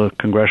people, the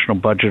Congressional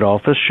Budget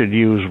Office, should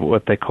use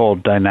what they call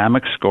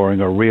dynamic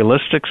scoring or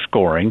realistic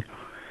scoring,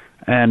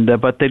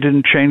 but they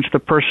didn't change the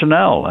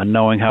personnel. And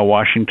knowing how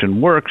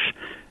Washington works,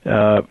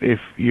 if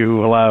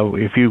you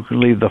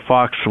leave the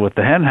fox with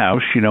the hen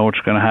house, you know what's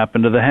going to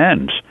happen to the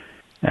hens.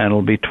 And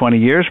it'll be 20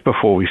 years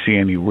before we see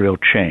any real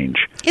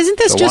change. Isn't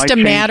this just a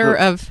matter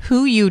of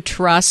who you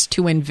trust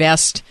to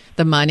invest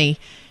the money?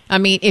 I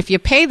mean, if you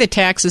pay the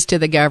taxes to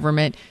the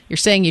government, you're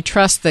saying you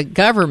trust the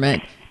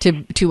government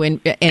to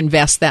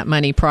invest that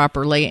money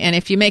properly. And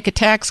if you make a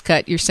tax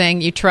cut, you're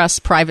saying you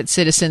trust private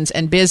citizens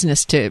and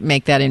business to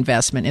make that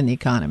investment in the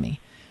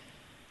economy.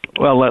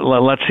 Well,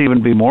 let's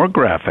even be more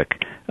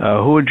graphic.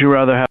 Who would you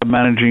rather have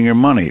managing your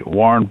money,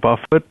 Warren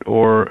Buffett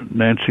or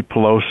Nancy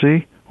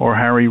Pelosi or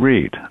Harry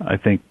Reid? I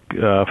think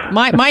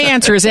my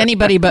answer is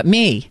anybody but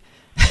me.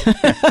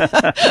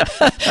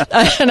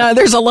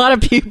 There's a lot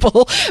of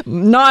people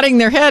nodding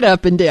their head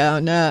up and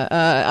down.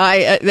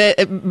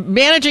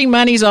 Managing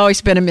money's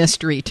always been a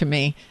mystery to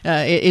me.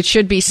 It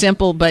should be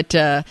simple, but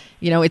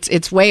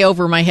it's way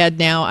over my head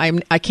now.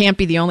 I can't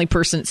be the only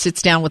person that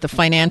sits down with a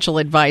financial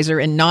advisor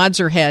and nods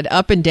her head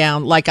up and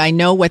down like I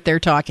know what they're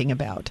talking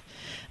about.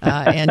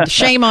 And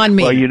shame on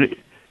me.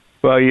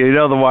 Well,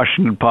 the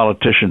Washington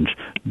politicians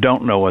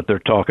don't know what they're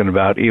talking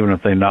about, even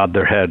if they nod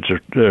their heads or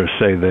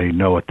say they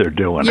know what they're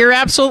doing. You're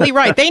absolutely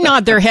right. They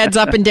nod their heads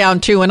up and down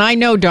too, and I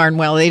know darn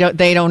well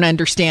they don't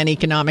understand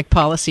economic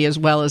policy as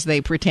well as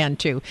they pretend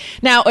to.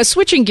 Now,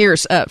 switching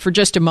gears for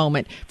just a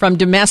moment from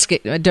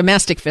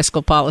domestic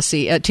fiscal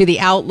policy to the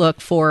outlook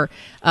for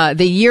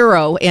the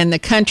euro and the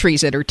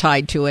countries that are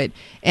tied to it,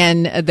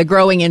 and the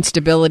growing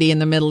instability in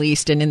the Middle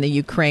East and in the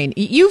Ukraine.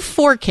 You've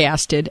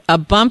forecasted a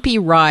bumpy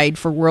ride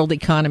for world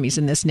economies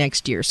in this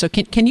next year. So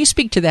can you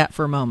speak to that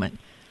for a moment?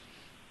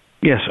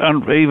 Yes,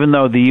 even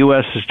though the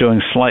U.S. is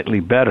doing slightly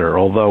better,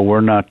 although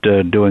we're not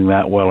doing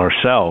that well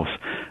ourselves,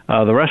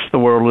 the rest of the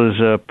world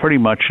is pretty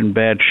much in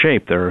bad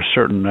shape. There are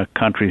certain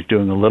countries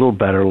doing a little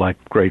better, like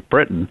Great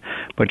Britain,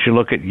 but you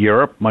look at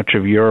Europe, much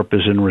of Europe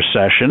is in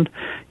recession.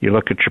 You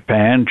look at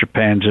Japan,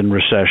 Japan's in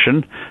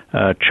recession.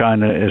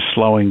 China is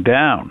slowing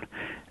down.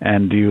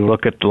 And you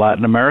look at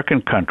Latin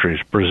American countries,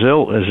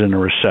 Brazil is in a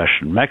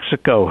recession.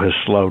 Mexico has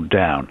slowed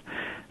down.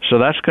 So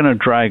that's going to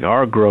drag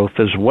our growth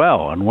as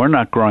well, and we're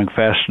not growing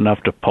fast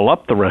enough to pull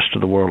up the rest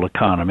of the world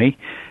economy,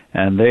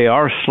 and they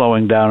are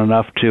slowing down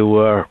enough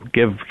to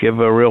give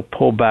a real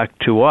pullback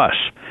to us.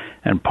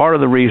 And part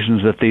of the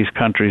reasons that these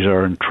countries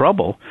are in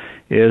trouble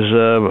is,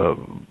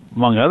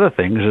 among other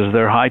things, is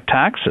their high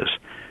taxes.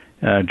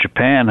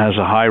 Japan has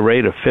a high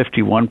rate of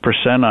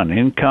 51% on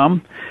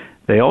income.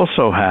 They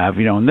also have,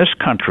 in this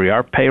country,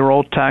 our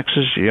payroll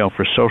taxes,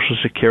 for Social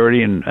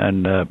Security and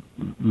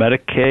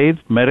Medicare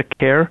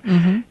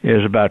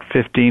is about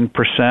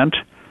 15%,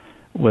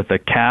 with a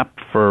cap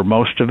for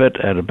most of it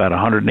at about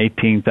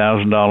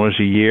 $118,000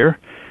 a year.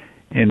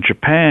 In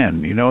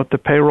Japan, you know what the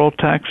payroll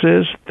tax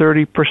is?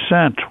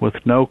 30% with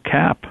no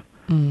cap.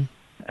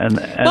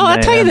 Well, I'll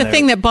tell you the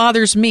thing that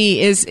bothers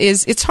me is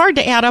it's hard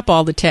to add up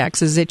all the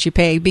taxes that you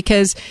pay,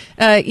 because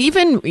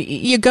even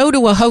you go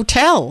to a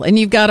hotel and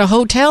you've got a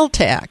hotel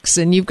tax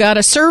and you've got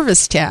a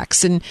service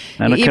tax and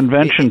a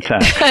convention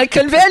tax. A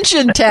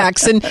convention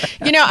tax. And,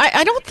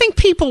 I don't think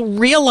people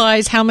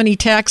realize how many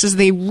taxes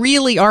they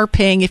really are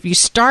paying if you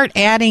start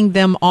adding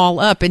them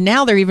all up. And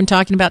now they're even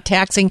talking about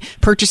taxing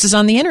purchases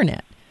on the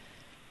Internet.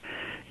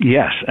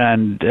 Yes,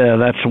 and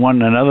that's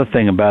another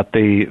thing about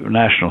the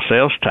national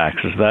sales tax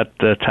is that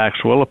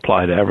tax will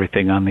apply to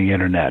everything on the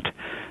Internet.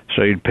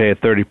 So you'd pay a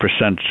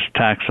 30%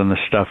 tax on the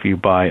stuff you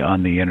buy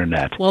on the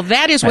Internet. Well,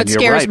 that is what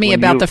scares me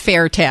about the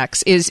fair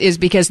tax, is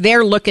because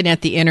they're looking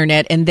at the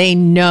Internet and they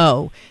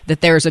know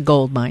that there's a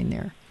gold mine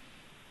there.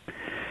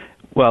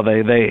 Well,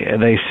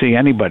 they see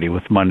anybody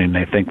with money and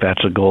they think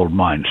that's a gold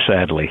mine,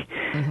 sadly.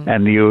 Mm-hmm.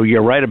 And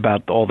you're right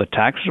about all the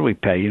taxes we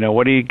pay.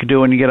 What do you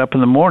do when you get up in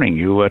the morning?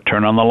 You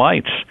turn on the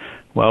lights.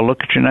 Well,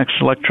 look at your next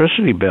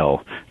electricity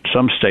bill.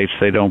 Some states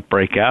they don't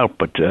break out,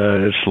 but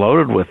it's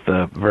loaded with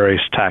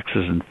various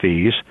taxes and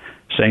fees.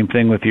 Same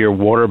thing with your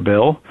water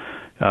bill.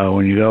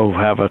 When you go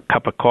have a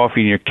cup of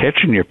coffee in your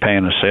kitchen, you're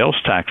paying a sales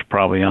tax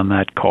probably on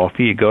that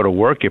coffee. You go to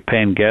work, you're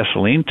paying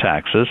gasoline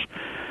taxes.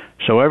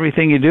 So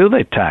everything you do,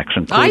 they tax.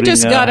 I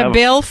just got a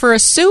bill for a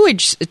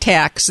sewage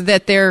tax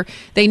that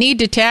they need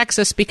to tax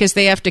us because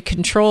they have to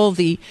control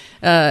the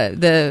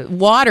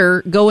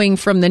water going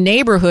from the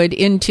neighborhood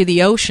into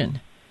the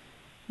ocean.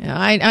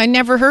 I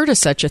never heard of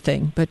such a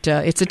thing, but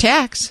it's a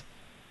tax.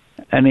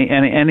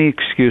 Any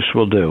excuse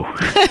will do.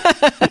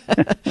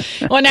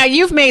 Well, now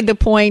you've made the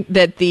point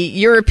that the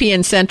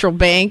European Central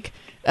Bank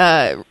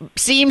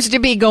seems to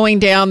be going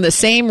down the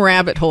same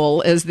rabbit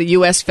hole as the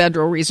U.S.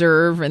 Federal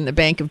Reserve and the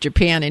Bank of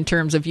Japan in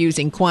terms of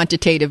using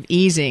quantitative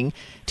easing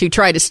to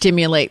try to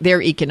stimulate their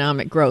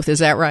economic growth. Is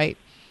that right?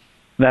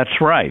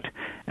 That's right.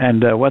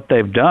 And what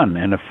they've done,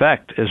 in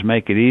effect, is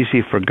make it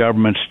easy for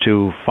governments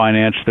to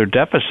finance their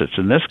deficits.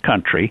 In this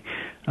country,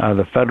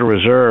 the Federal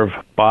Reserve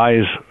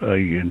buys,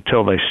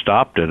 until they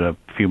stopped it a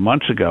few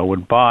months ago,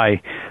 would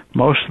buy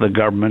most of the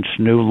government's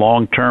new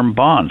long-term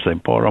bonds. They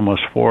bought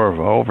almost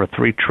over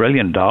 $3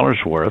 trillion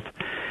worth.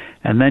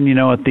 And then,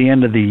 at the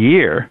end of the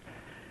year,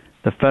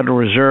 the Federal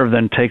Reserve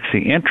then takes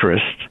the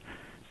interest,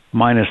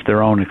 minus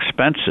their own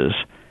expenses,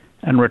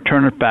 and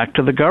return it back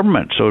to the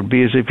government. So it would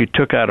be as if you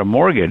took out a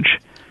mortgage,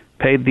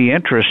 paid the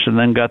interest, and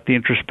then got the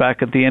interest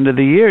back at the end of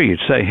the year.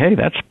 You'd say, hey,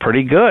 that's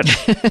pretty good.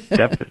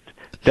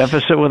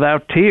 Deficit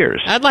without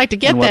tears. I'd like to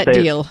get that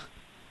deal.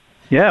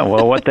 Yeah,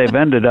 well, what they've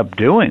ended up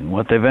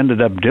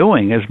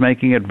doing is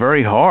making it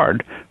very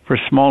hard for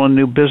small and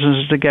new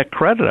businesses to get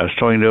credit. I was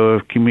talking to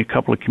a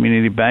couple of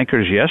community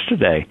bankers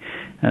yesterday,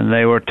 and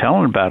they were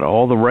telling about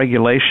all the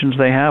regulations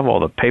they have, all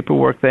the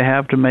paperwork they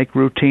have to make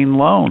routine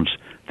loans.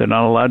 They're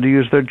not allowed to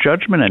use their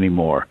judgment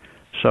anymore.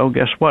 So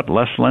guess what?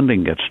 Less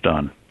lending gets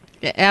done.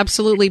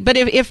 Absolutely. But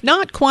if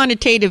not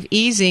quantitative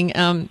easing,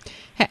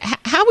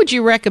 how would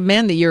you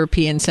recommend the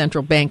European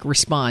Central Bank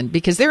respond?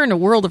 Because they're in a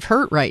world of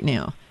hurt right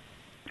now.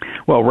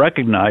 Well,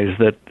 recognize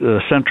that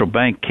the central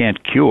bank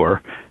can't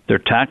cure their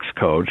tax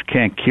codes,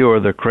 can't cure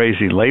their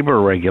crazy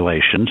labor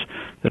regulations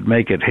that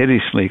make it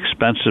hideously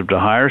expensive to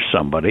hire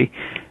somebody.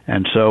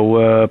 And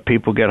so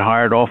people get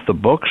hired off the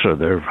books, or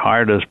they're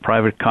hired as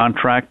private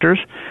contractors.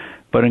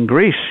 But in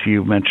Greece,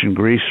 you mentioned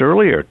Greece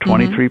earlier,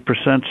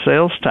 23%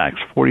 sales tax,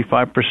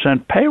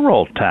 45%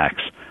 payroll tax,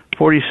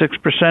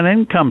 46%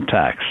 income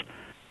tax.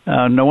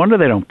 No wonder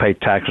they don't pay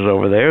taxes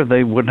over there.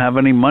 They wouldn't have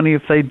any money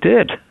if they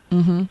did.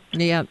 Mm-hmm.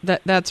 Yeah,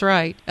 that's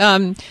right.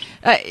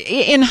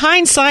 In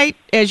hindsight,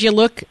 as you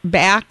look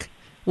back,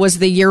 was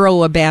the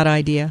euro a bad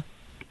idea?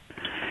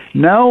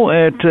 No,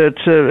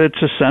 it's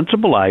a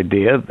sensible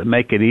idea.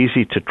 Make it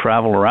easy to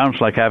travel around.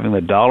 It's like having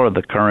the dollar,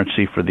 the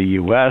currency for the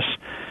U.S.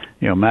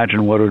 You know,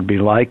 imagine what it would be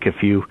like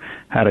if you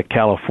had a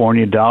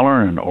California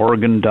dollar and an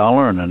Oregon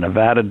dollar and a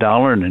Nevada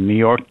dollar and a New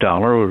York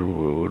dollar.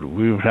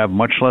 We would have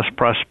much less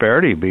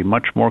prosperity. It'd be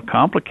much more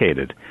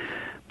complicated.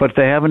 But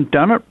they haven't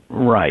done it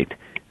right.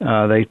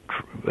 They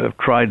have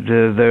tried.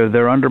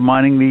 They're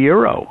undermining the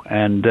euro,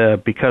 and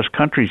because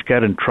countries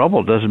get in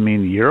trouble doesn't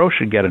mean the euro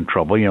should get in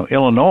trouble. You know,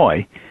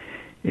 Illinois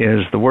is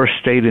the worst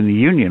state in the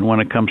union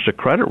when it comes to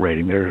credit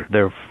rating.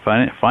 Their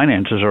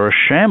finances are a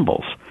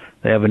shambles.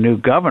 They have a new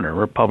governor,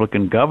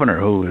 Republican governor,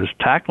 who is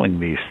tackling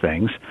these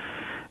things.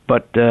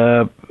 But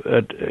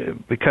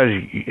because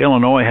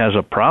Illinois has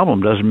a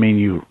problem doesn't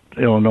mean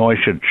Illinois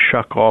should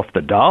shuck off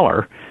the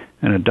dollar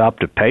and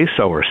adopt a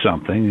peso or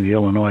something, the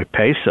Illinois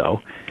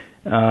peso.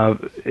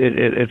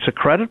 It's a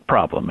credit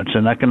problem. It's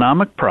an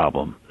economic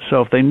problem.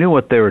 So if they knew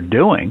what they were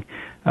doing,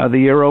 the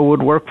euro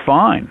would work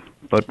fine.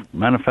 But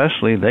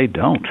manifestly, they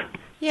don't.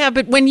 Yeah,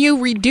 but when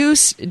you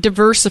reduce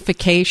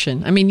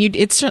diversification, I mean,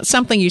 it's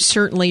something you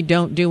certainly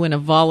don't do in a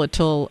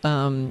volatile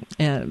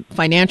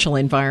financial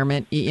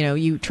environment. You know,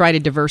 you try to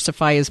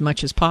diversify as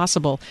much as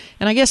possible.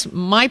 And I guess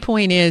my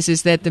point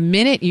is that the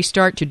minute you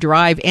start to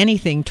drive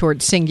anything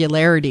towards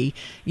singularity,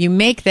 you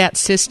make that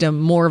system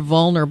more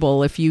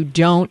vulnerable if you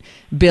don't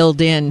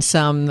build in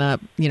some,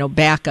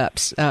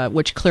 backups,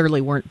 which clearly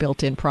weren't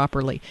built in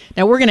properly.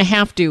 Now, we're going to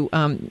have to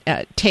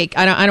take,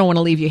 I don't want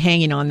to leave you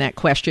hanging on that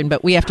question,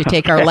 but we have to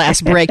take our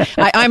last break.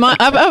 I'm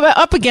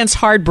up against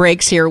hard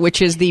breaks here,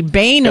 which is the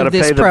bane of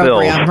this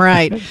program.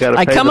 Right.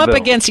 I come up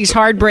against these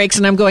hard breaks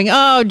and I'm going,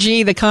 oh,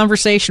 gee, the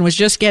conversation was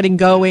just getting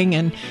going.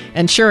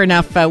 And sure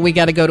enough, we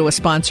got to go to a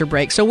sponsor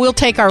break. So we'll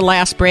take our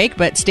last break,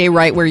 but stay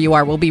right where you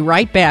are. We'll be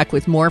right back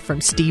with more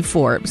from Steve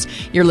Forbes.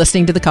 You're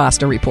listening to the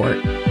Costa Report.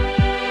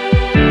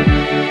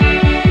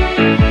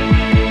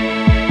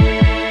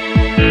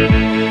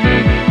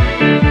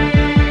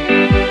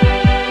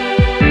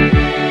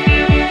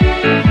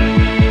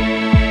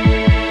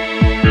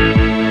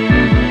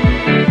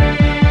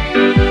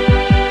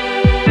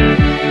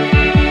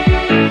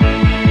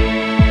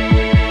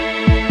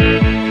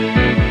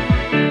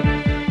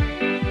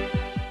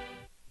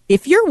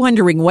 If you're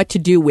wondering what to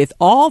do with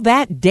all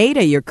that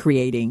data you're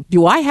creating,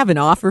 do I have an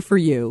offer for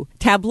you?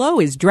 Tableau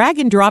is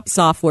drag-and-drop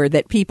software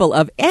that people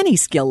of any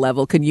skill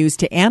level can use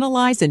to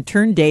analyze and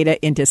turn data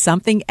into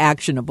something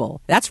actionable.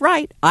 That's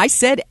right, I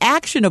said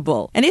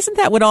actionable. And isn't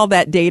that what all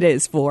that data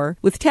is for?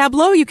 With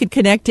Tableau, you can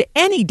connect to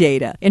any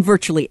data in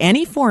virtually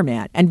any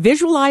format and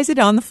visualize it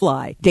on the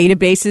fly.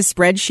 Databases,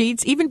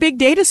 spreadsheets, even big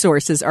data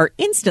sources are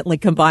instantly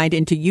combined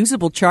into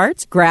usable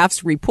charts,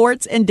 graphs,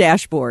 reports, and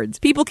dashboards.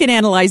 People can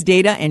analyze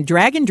data and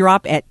drag and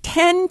drop at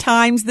 10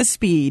 times the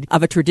speed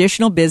of a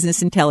traditional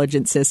business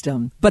intelligence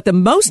system. But the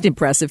most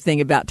impressive thing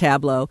about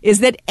Tableau is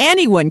that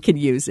anyone can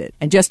use it.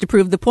 And just to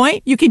prove the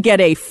point, you can get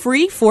a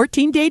free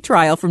 14-day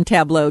trial from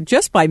Tableau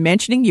just by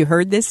mentioning you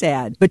heard this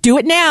ad. But do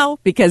it now,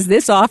 because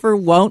this offer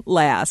won't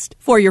last.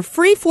 For your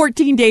free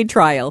 14-day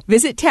trial,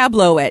 visit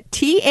Tableau at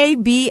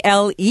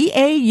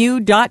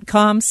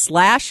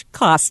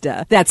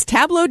tableau.com/Costa. That's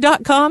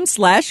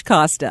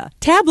tableau.com/Costa.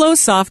 Tableau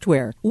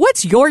software.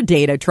 What's your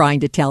data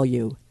trying to tell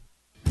you?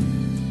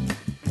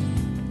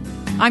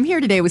 I'm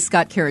here today with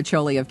Scott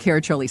Caraccioli of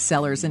Caraccioli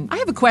Cellars, and I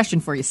have a question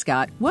for you,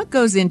 Scott. What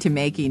goes into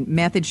making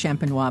Method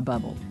Champenois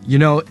bubble? You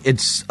know,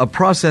 it's a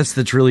process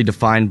that's really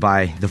defined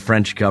by the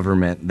French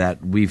government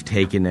that we've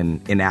taken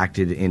and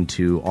enacted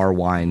into our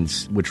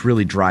wines, which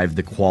really drive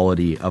the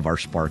quality of our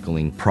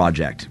sparkling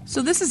project.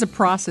 So this is a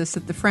process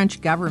that the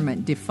French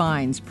government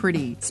defines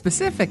pretty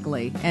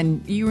specifically,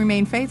 and you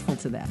remain faithful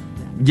to that?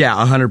 Yeah,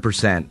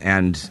 100%.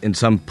 And in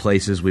some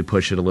places, we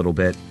push it a little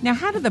bit. Now,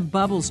 how do the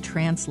bubbles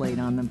translate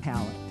on the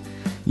palate?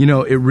 You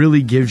know, it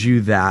really gives you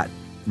that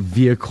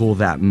vehicle,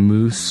 that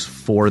mousse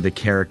for the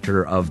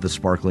character of the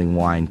sparkling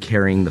wine,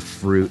 carrying the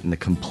fruit and the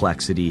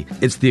complexity.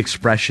 It's the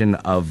expression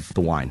of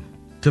the wine.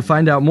 To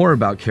find out more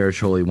about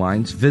Caraccioli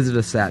wines, visit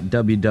us at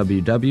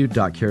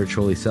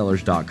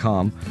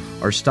www.caracciolicellars.com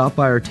or stop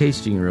by our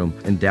tasting room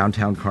in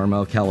downtown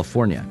Carmel,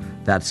 California.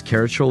 That's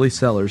Caraccioli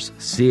Cellars,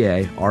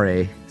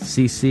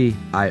 Caraccii,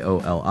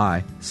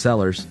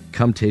 Cellars.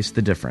 Come taste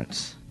the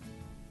difference.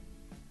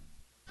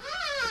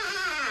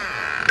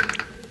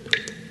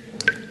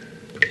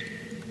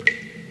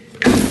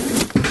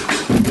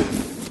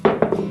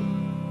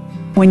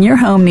 When your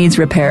home needs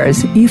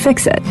repairs, you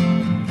fix it.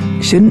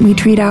 Shouldn't we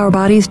treat our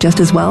bodies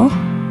just as well?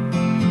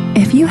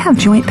 If you have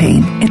joint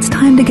pain, it's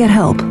time to get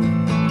help.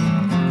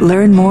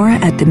 Learn more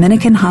at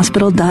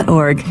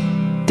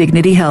DominicanHospital.org.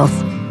 Dignity Health,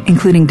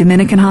 including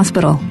Dominican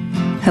Hospital.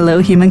 Hello,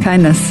 human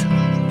kindness.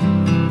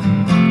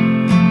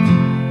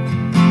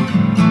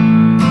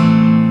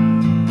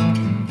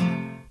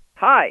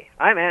 Hi,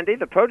 I'm Andy,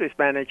 the produce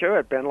manager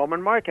at Ben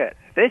Lomond Market.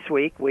 This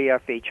week we are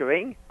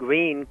featuring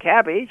green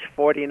cabbage,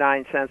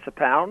 49 cents a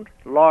pound,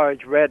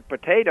 large red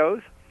potatoes,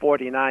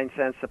 49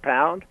 cents a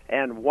pound,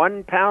 and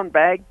 1 pound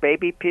bag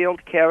baby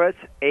peeled carrots,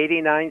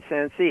 89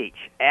 cents each.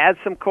 Add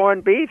some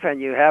corned beef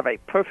and you have a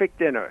perfect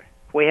dinner.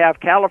 We have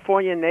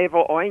California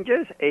navel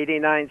oranges,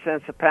 89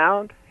 cents a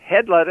pound,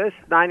 head lettuce,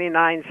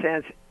 99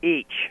 cents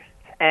each,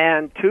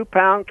 and 2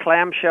 pound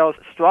clamshell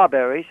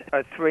strawberries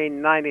are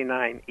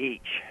 $3.99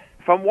 each.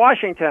 From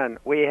Washington,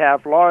 we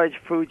have large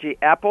Fuji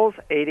apples,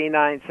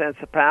 89 cents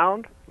a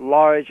pound,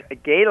 large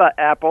Gala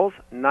apples,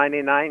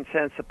 99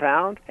 cents a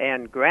pound,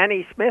 and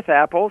Granny Smith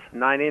apples,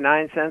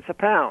 99 cents a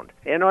pound.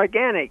 In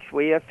organics,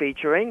 we are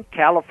featuring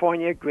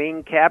California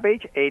green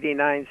cabbage,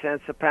 89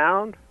 cents a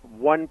pound,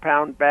 1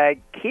 pound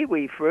bag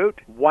kiwi fruit,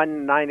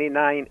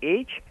 $1.99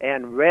 each,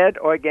 and red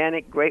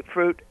organic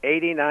grapefruit,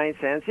 89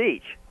 cents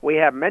each. We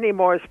have many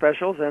more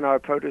specials in our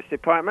produce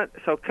department,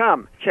 so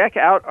come check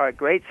out our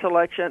great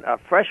selection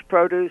of fresh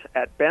produce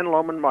at Ben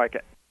Lomond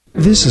Market.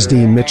 This is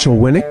Dean Mitchell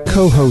Winnick,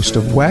 co-host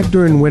of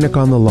Wagner and Winnick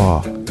on the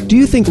Law. Do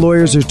you think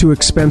lawyers are too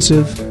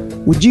expensive?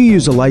 Would you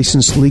use a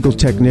licensed legal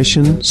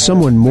technician,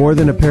 someone more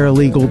than a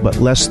paralegal but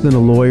less than a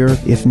lawyer,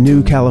 if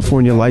new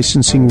California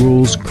licensing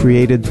rules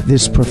created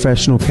this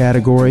professional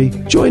category?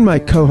 Join my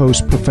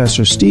co-host,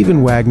 Professor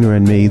Stephen Wagner,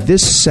 and me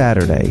this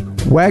Saturday,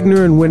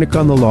 Wagner and Winnick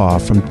on the Law,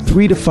 from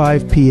 3 to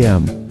 5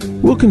 p.m.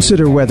 We'll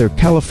consider whether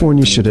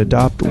California should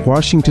adopt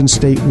Washington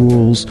state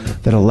rules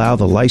that allow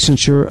the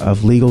licensure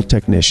of legal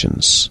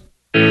technicians.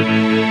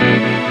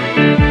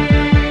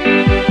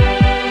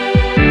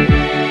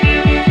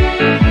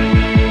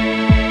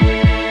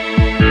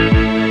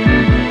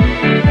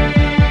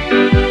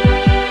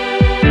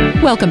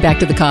 Welcome back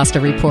to the Costa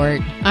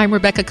Report. I'm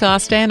Rebecca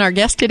Costa, and our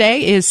guest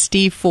today is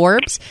Steve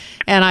Forbes.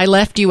 And I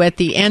left you at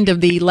the end of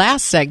the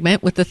last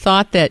segment with the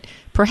thought that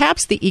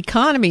perhaps the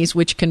economies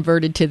which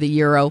converted to the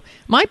euro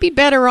might be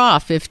better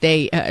off if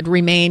they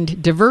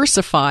remained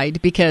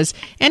diversified, because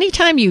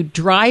anytime you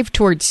drive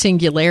towards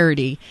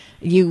singularity,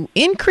 you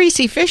increase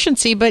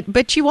efficiency,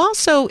 but you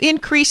also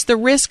increase the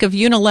risk of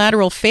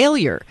unilateral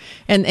failure.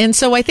 And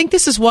so I think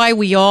this is why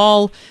we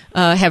all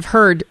have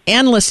heard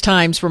endless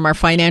times from our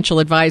financial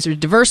advisors,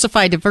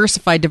 diversify,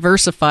 diversify,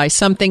 diversify.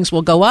 Some things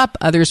will go up,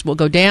 others will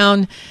go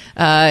down.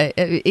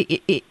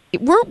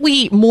 Weren't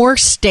we more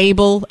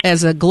stable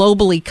as a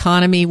global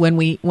economy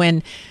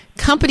when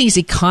companies'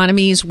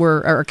 economies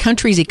were, or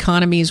countries'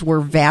 economies were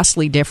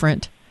vastly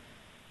different?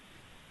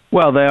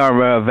 Well, they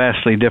are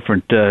vastly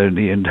different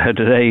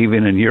today,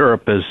 even in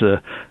Europe, as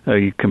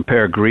you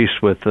compare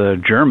Greece with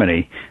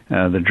Germany.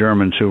 The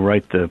Germans who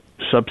write the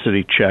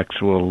subsidy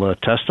checks will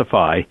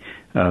testify.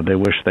 They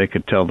wish they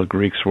could tell the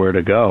Greeks where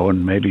to go,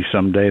 and maybe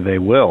someday they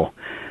will.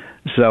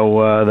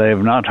 So they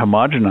have not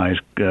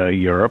homogenized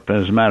Europe.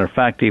 As a matter of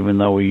fact, even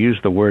though we use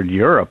the word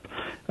Europe,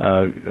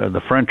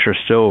 the French are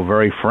still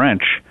very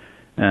French,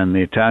 and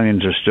the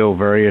Italians are still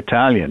very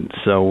Italian.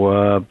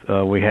 So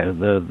we have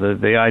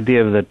the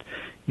idea that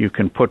you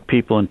can put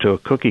people into a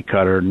cookie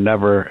cutter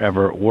never,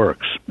 ever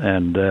works.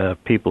 And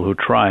people who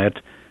try it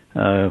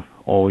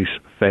always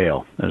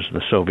fail, as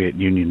the Soviet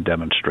Union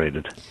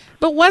demonstrated.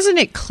 But wasn't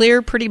it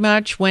clear pretty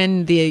much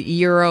when the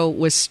euro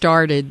was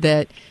started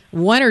that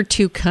one or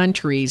two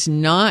countries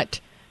not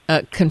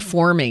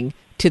conforming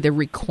to the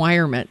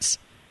requirements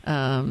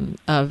wasn't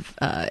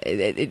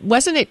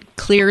it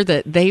clear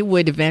that they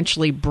would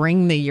eventually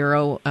bring the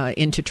euro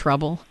into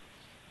trouble?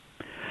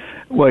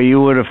 Well,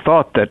 you would have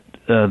thought that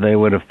they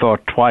would have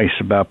thought twice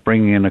about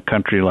bringing in a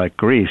country like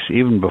Greece,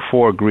 even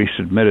before Greece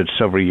admitted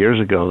several years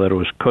ago that it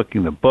was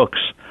cooking the books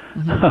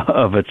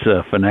of its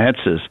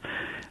finances.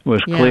 It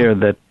was clear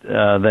that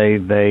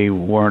they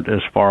weren't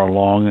as far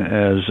along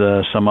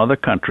as some other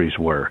countries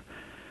were.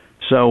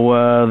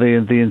 So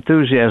the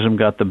enthusiasm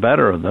got the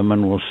better of them,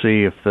 and we'll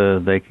see if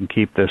they can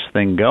keep this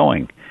thing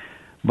going.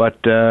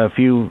 But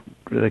the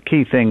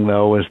key thing,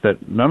 though, is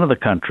that none of the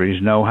countries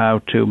know how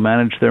to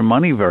manage their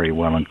money very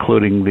well,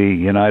 including the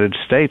United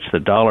States. The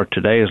dollar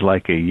today is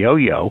like a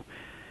yo-yo.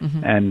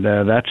 And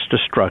that's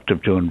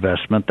destructive to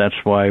investment. That's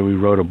why we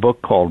wrote a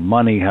book called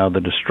Money, How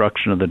the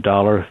Destruction of the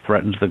Dollar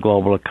Threatens the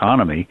Global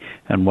Economy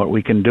and What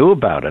We Can Do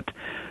About It.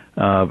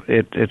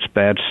 It's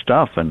bad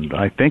stuff, and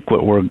I think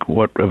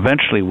what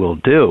eventually we'll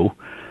do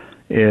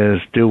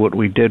is do what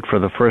we did for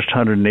the first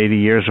 180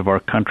 years of our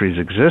country's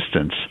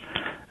existence,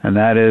 and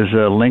that is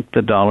link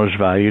the dollar's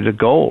value to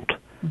gold.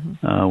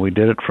 We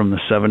did it from the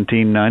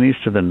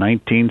 1790s to the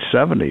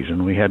 1970s,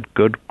 and we had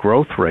good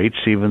growth rates,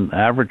 even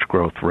average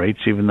growth rates,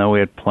 even though we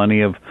had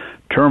plenty of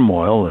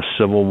turmoil, a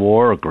civil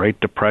war, a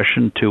Great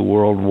Depression, 2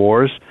 world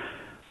wars.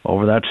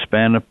 Over that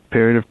span of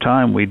period of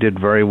time, we did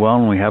very well,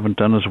 and we haven't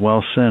done as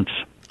well since.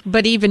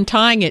 But even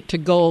tying it to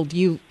gold,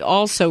 you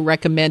also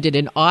recommended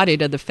an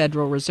audit of the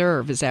Federal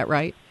Reserve. Is that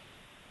right?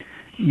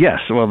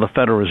 Yes. Well, the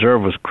Federal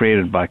Reserve was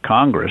created by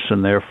Congress,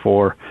 and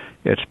therefore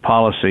its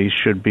policies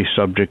should be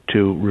subject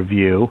to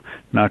review,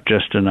 not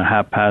just in a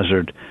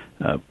haphazard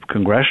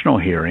congressional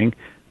hearing,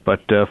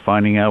 but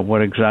finding out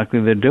what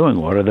exactly they're doing.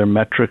 What are their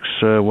metrics?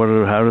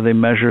 How do they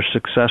measure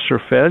success or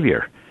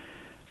failure?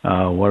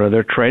 What are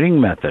their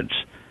trading methods?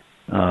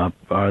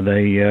 Are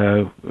they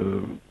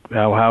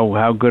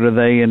how good are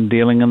they in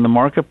dealing in the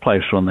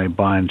marketplace when they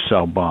buy and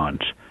sell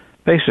bonds?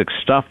 Basic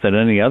stuff that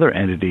any other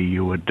entity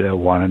you would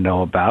want to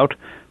know about.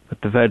 But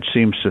the Fed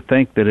seems to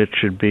think that it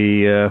should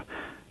be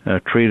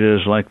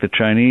treated as like the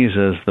Chinese,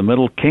 as the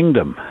Middle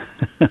Kingdom.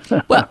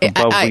 Well,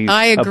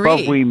 I agree.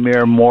 Above we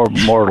mere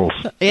mortals.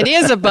 It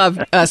is above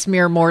us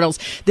mere mortals.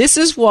 This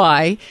is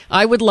why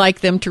I would like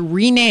them to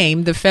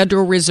rename the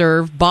Federal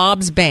Reserve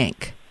Bob's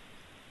Bank.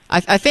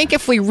 I think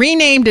if we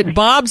renamed it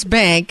Bob's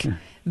Bank,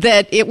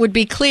 that it would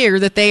be clear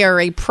that they are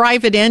a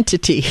private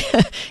entity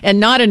and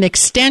not an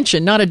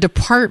extension, not a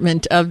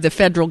department of the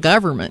federal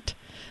government.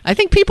 I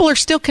think people are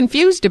still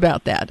confused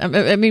about that.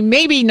 I mean,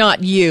 maybe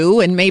not you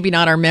and maybe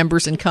not our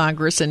members in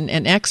Congress and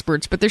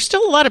experts, but there's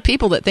still a lot of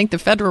people that think the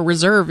Federal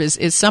Reserve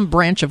is some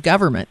branch of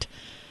government.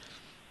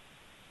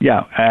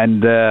 Yeah,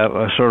 and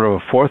a sort of a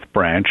fourth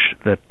branch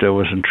that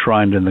was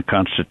enshrined in the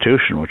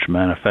Constitution, which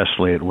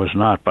manifestly it was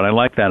not. But I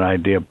like that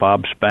idea,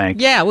 Bob's Bank.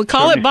 Yeah, we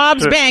call it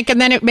Bob's Bank, and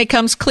then it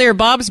becomes clear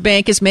Bob's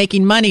Bank is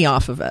making money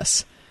off of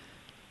us.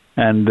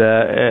 And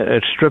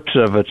it strips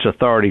of its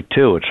authority,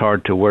 too. It's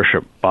hard to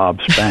worship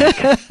Bob's Bank.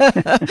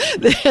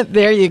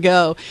 There you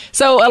go.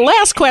 So a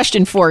last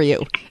question for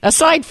you.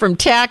 Aside from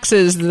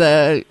taxes,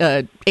 the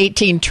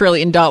 $18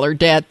 trillion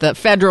debt, the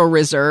Federal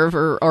Reserve,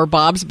 or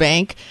Bob's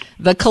Bank,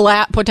 the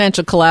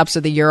potential collapse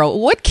of the euro,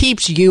 what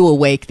keeps you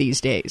awake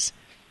these days?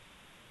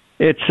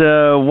 It's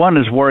one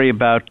is worry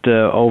about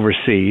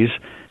overseas.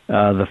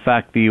 The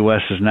fact the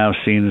U.S. is now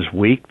seen as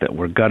weak, that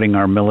we're gutting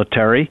our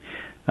military.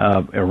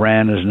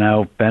 Iran is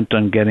now bent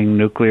on getting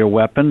nuclear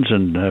weapons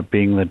and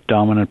being the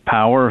dominant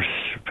power,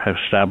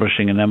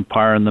 establishing an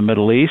empire in the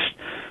Middle East.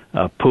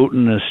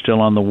 Putin is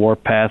still on the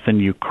warpath in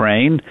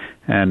Ukraine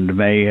and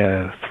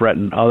may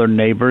threaten other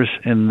neighbors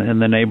in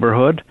the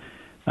neighborhood.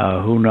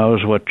 Who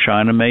knows what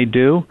China may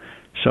do?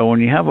 So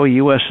when you have a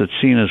U.S. that's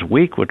seen as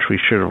weak, which we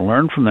should have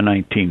learned from the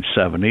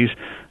 1970s,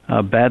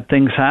 bad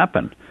things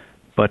happen.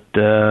 But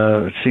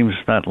it seems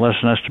that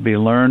lesson has to be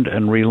learned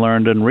and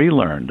relearned and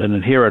relearned.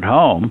 And here at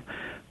home,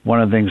 one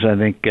of the things I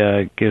think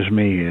gives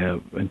me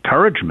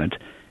encouragement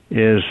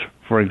is,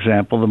 for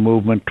example, the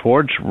movement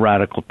towards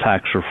radical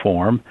tax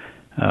reform.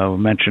 We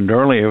mentioned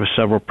earlier,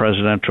 several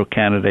presidential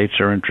candidates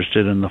are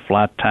interested in the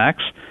flat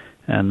tax,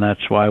 and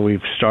that's why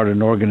we've started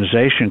an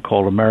organization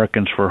called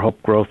Americans for Hope,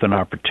 Growth, and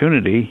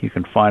Opportunity. You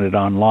can find it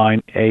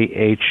online,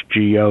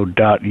 ahgo.us,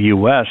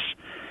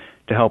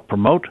 to help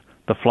promote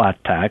the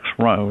flat tax.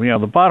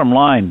 The bottom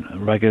line,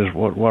 like, is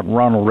what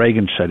Ronald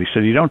Reagan said. He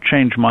said, you don't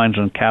change minds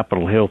on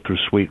Capitol Hill through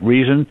sweet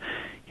reason.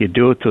 You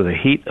do it through the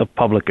heat of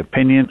public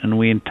opinion, and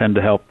we intend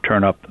to help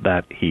turn up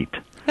that heat.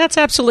 That's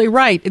absolutely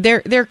right.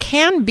 There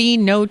can be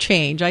no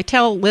change. I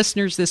tell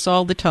listeners this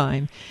all the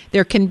time.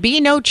 There can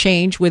be no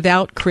change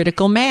without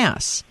critical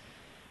mass.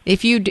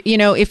 If you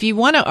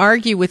want to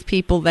argue with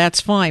people, that's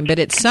fine. But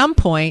at some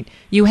point,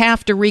 you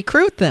have to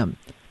recruit them.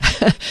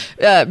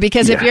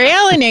 Because if you're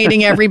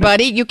alienating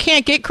everybody, you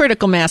can't get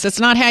critical mass. That's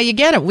not how you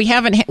get it.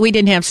 We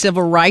didn't have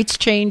civil rights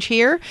change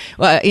here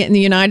in the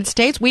United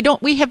States.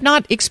 We have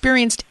not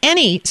experienced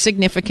any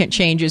significant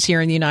changes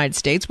here in the United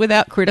States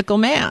without critical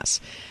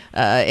mass.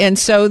 And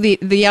so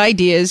the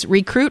idea is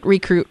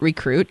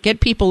recruit, get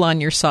people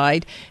on your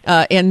side,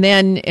 and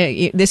then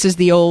this is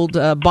the old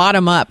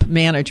bottom-up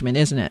management,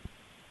 isn't it?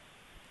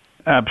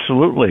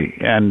 Absolutely,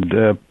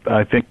 and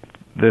I think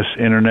this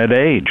internet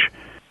age,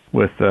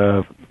 with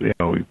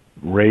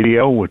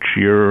radio, which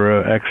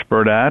you're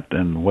expert at,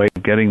 and way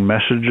of getting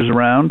messages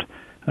around,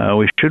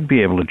 we should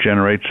be able to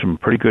generate some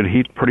pretty good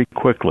heat pretty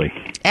quickly.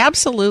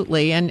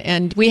 Absolutely,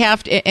 and we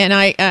have to. And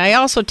I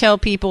also tell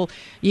people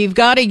you've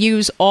got to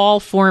use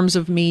all forms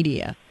of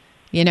media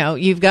You know,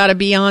 you've got to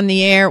be on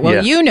the air.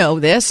 Well, you know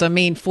this. I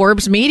mean,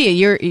 Forbes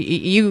Media,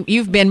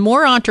 you've been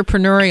more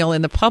entrepreneurial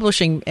in the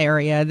publishing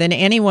area than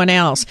anyone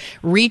else,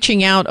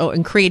 reaching out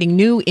and creating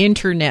new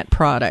internet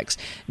products,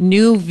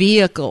 new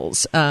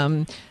vehicles,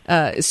 so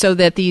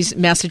that these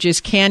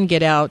messages can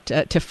get out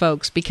to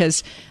folks.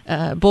 Because,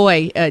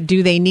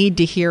 do they need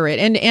to hear it?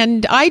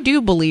 And I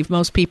do believe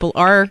most people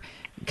are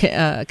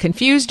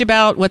confused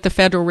about what the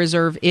Federal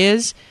Reserve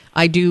is.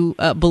 I do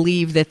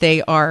believe that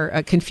they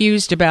are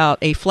confused about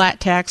a flat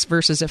tax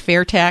versus a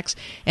fair tax.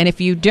 And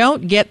if you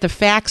don't get the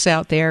facts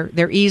out there,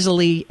 they're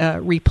easily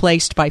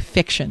replaced by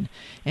fiction.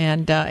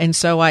 And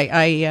so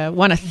I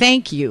want to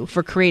thank you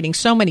for creating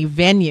so many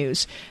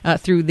venues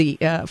through the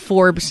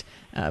Forbes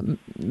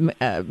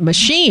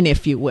machine,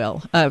 if you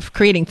will, of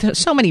creating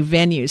so many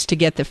venues to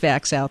get the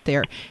facts out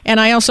there.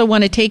 And I also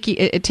want to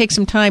take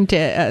some time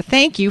to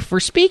thank you for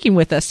speaking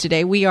with us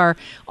today. We are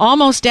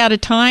almost out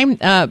of time.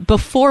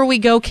 Before we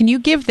go, can you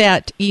give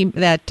that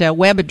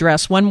web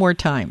address one more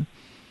time?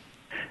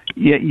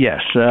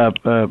 Yes,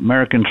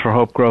 Americans for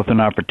Hope, Growth,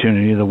 and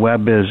Opportunity. The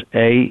web is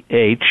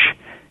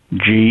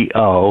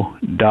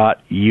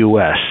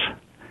ahgo.us.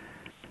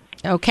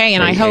 Okay,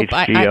 and I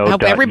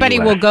hope everybody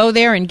will go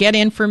there and get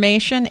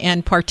information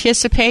and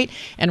participate.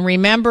 And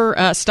remember,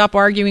 stop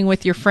arguing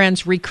with your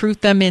friends.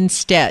 Recruit them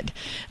instead.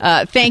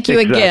 Thank you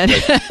again.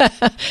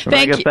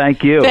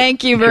 Thank you.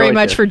 Thank you very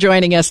much for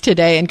joining us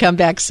today, and come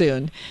back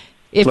soon.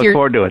 Look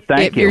forward to it. Thank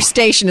you. If your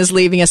station is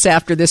leaving us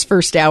after this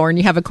first hour and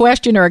you have a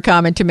question or a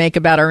comment to make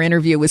about our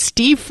interview with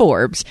Steve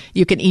Forbes,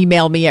 you can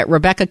email me at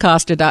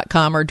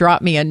RebeccaCosta.com or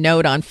drop me a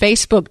note on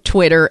Facebook,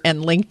 Twitter,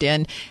 and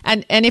LinkedIn.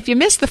 And if you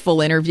missed the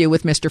full interview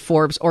with Mr.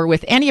 Forbes or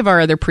with any of our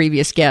other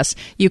previous guests,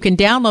 you can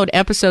download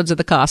episodes of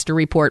the Costa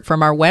Report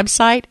from our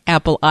website,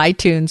 Apple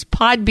iTunes,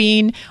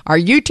 Podbean, our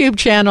YouTube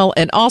channel,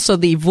 and also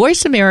the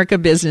Voice America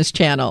Business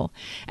channel.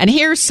 And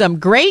here's some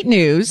great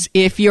news.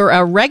 If you're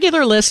a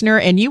regular listener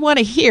and you want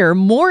to hear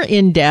more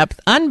in-depth,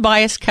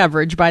 unbiased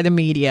coverage by the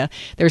media,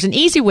 there's an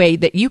easy way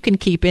that you can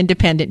keep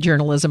independent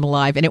journalism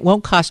alive, and it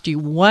won't cost you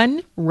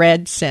 1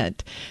 red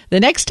cent. The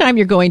next time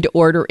you're going to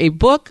order a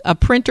book, a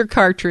printer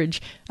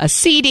cartridge, a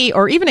CD,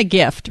 or even a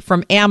gift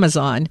from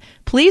Amazon,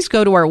 please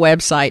go to our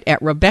website at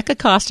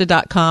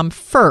RebeccaCosta.com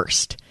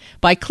first.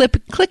 By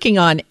clicking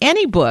on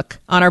any book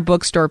on our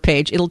bookstore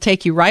page, it'll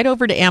take you right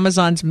over to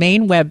Amazon's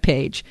main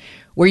webpage,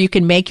 where you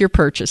can make your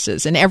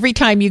purchases. And every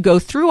time you go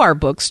through our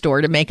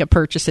bookstore to make a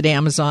purchase at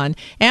Amazon,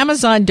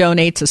 Amazon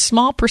donates a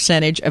small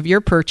percentage of your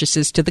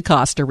purchases to the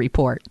Costa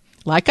Report.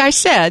 Like I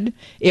said,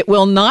 it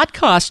will not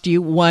cost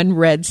you 1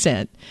 red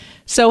cent.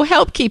 So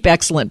help keep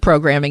excellent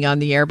programming on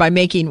the air by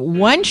making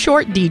one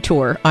short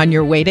detour on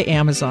your way to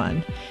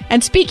Amazon.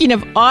 And speaking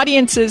of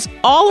audiences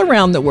all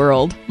around the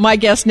world, my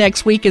guest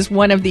next week is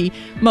one of the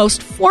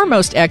most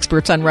foremost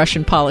experts on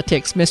Russian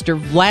politics, Mr.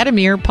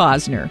 Vladimir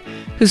Posner,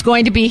 who's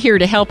going to be here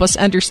to help us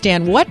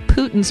understand what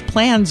Putin's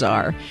plans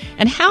are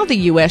and how the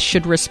U.S.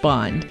 should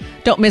respond.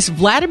 Don't miss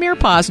Vladimir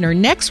Posner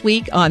next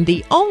week on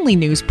the only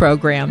news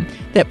program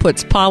that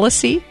puts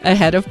policy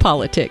ahead of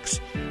politics.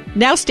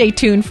 Now stay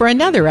tuned for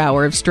another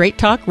hour of Straight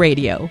Talk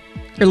Radio.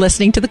 You're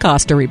listening to the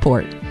Costa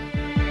Report.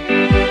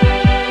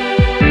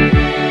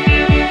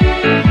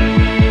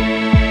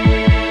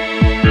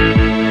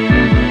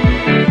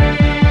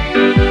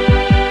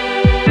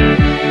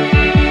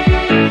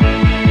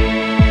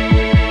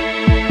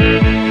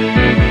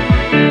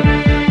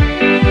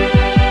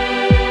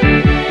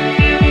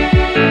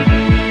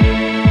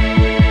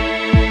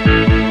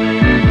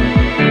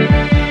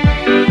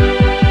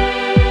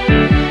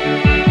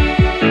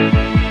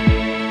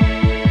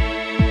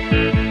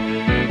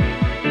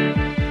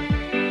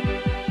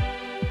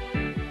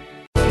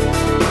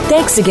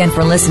 Thanks again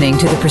for listening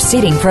to the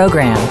preceding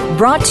program,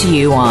 brought to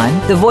you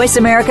on the Voice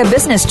America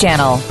Business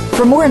Channel.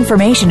 For more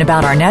information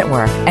about our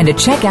network and to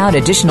check out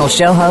additional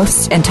show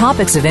hosts and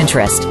topics of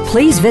interest,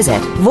 please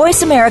visit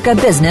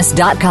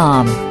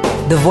voiceamericabusiness.com.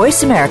 The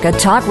Voice America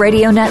Talk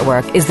Radio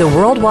Network is the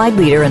worldwide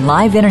leader in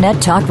live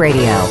Internet talk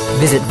radio.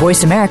 Visit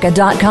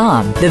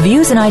voiceamerica.com. The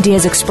views and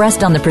ideas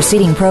expressed on the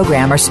preceding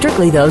program are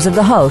strictly those of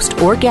the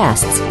host or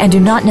guests and do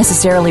not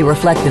necessarily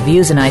reflect the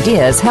views and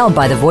ideas held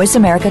by the Voice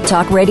America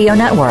Talk Radio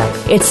Network,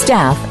 its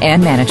staff,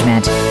 and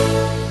management.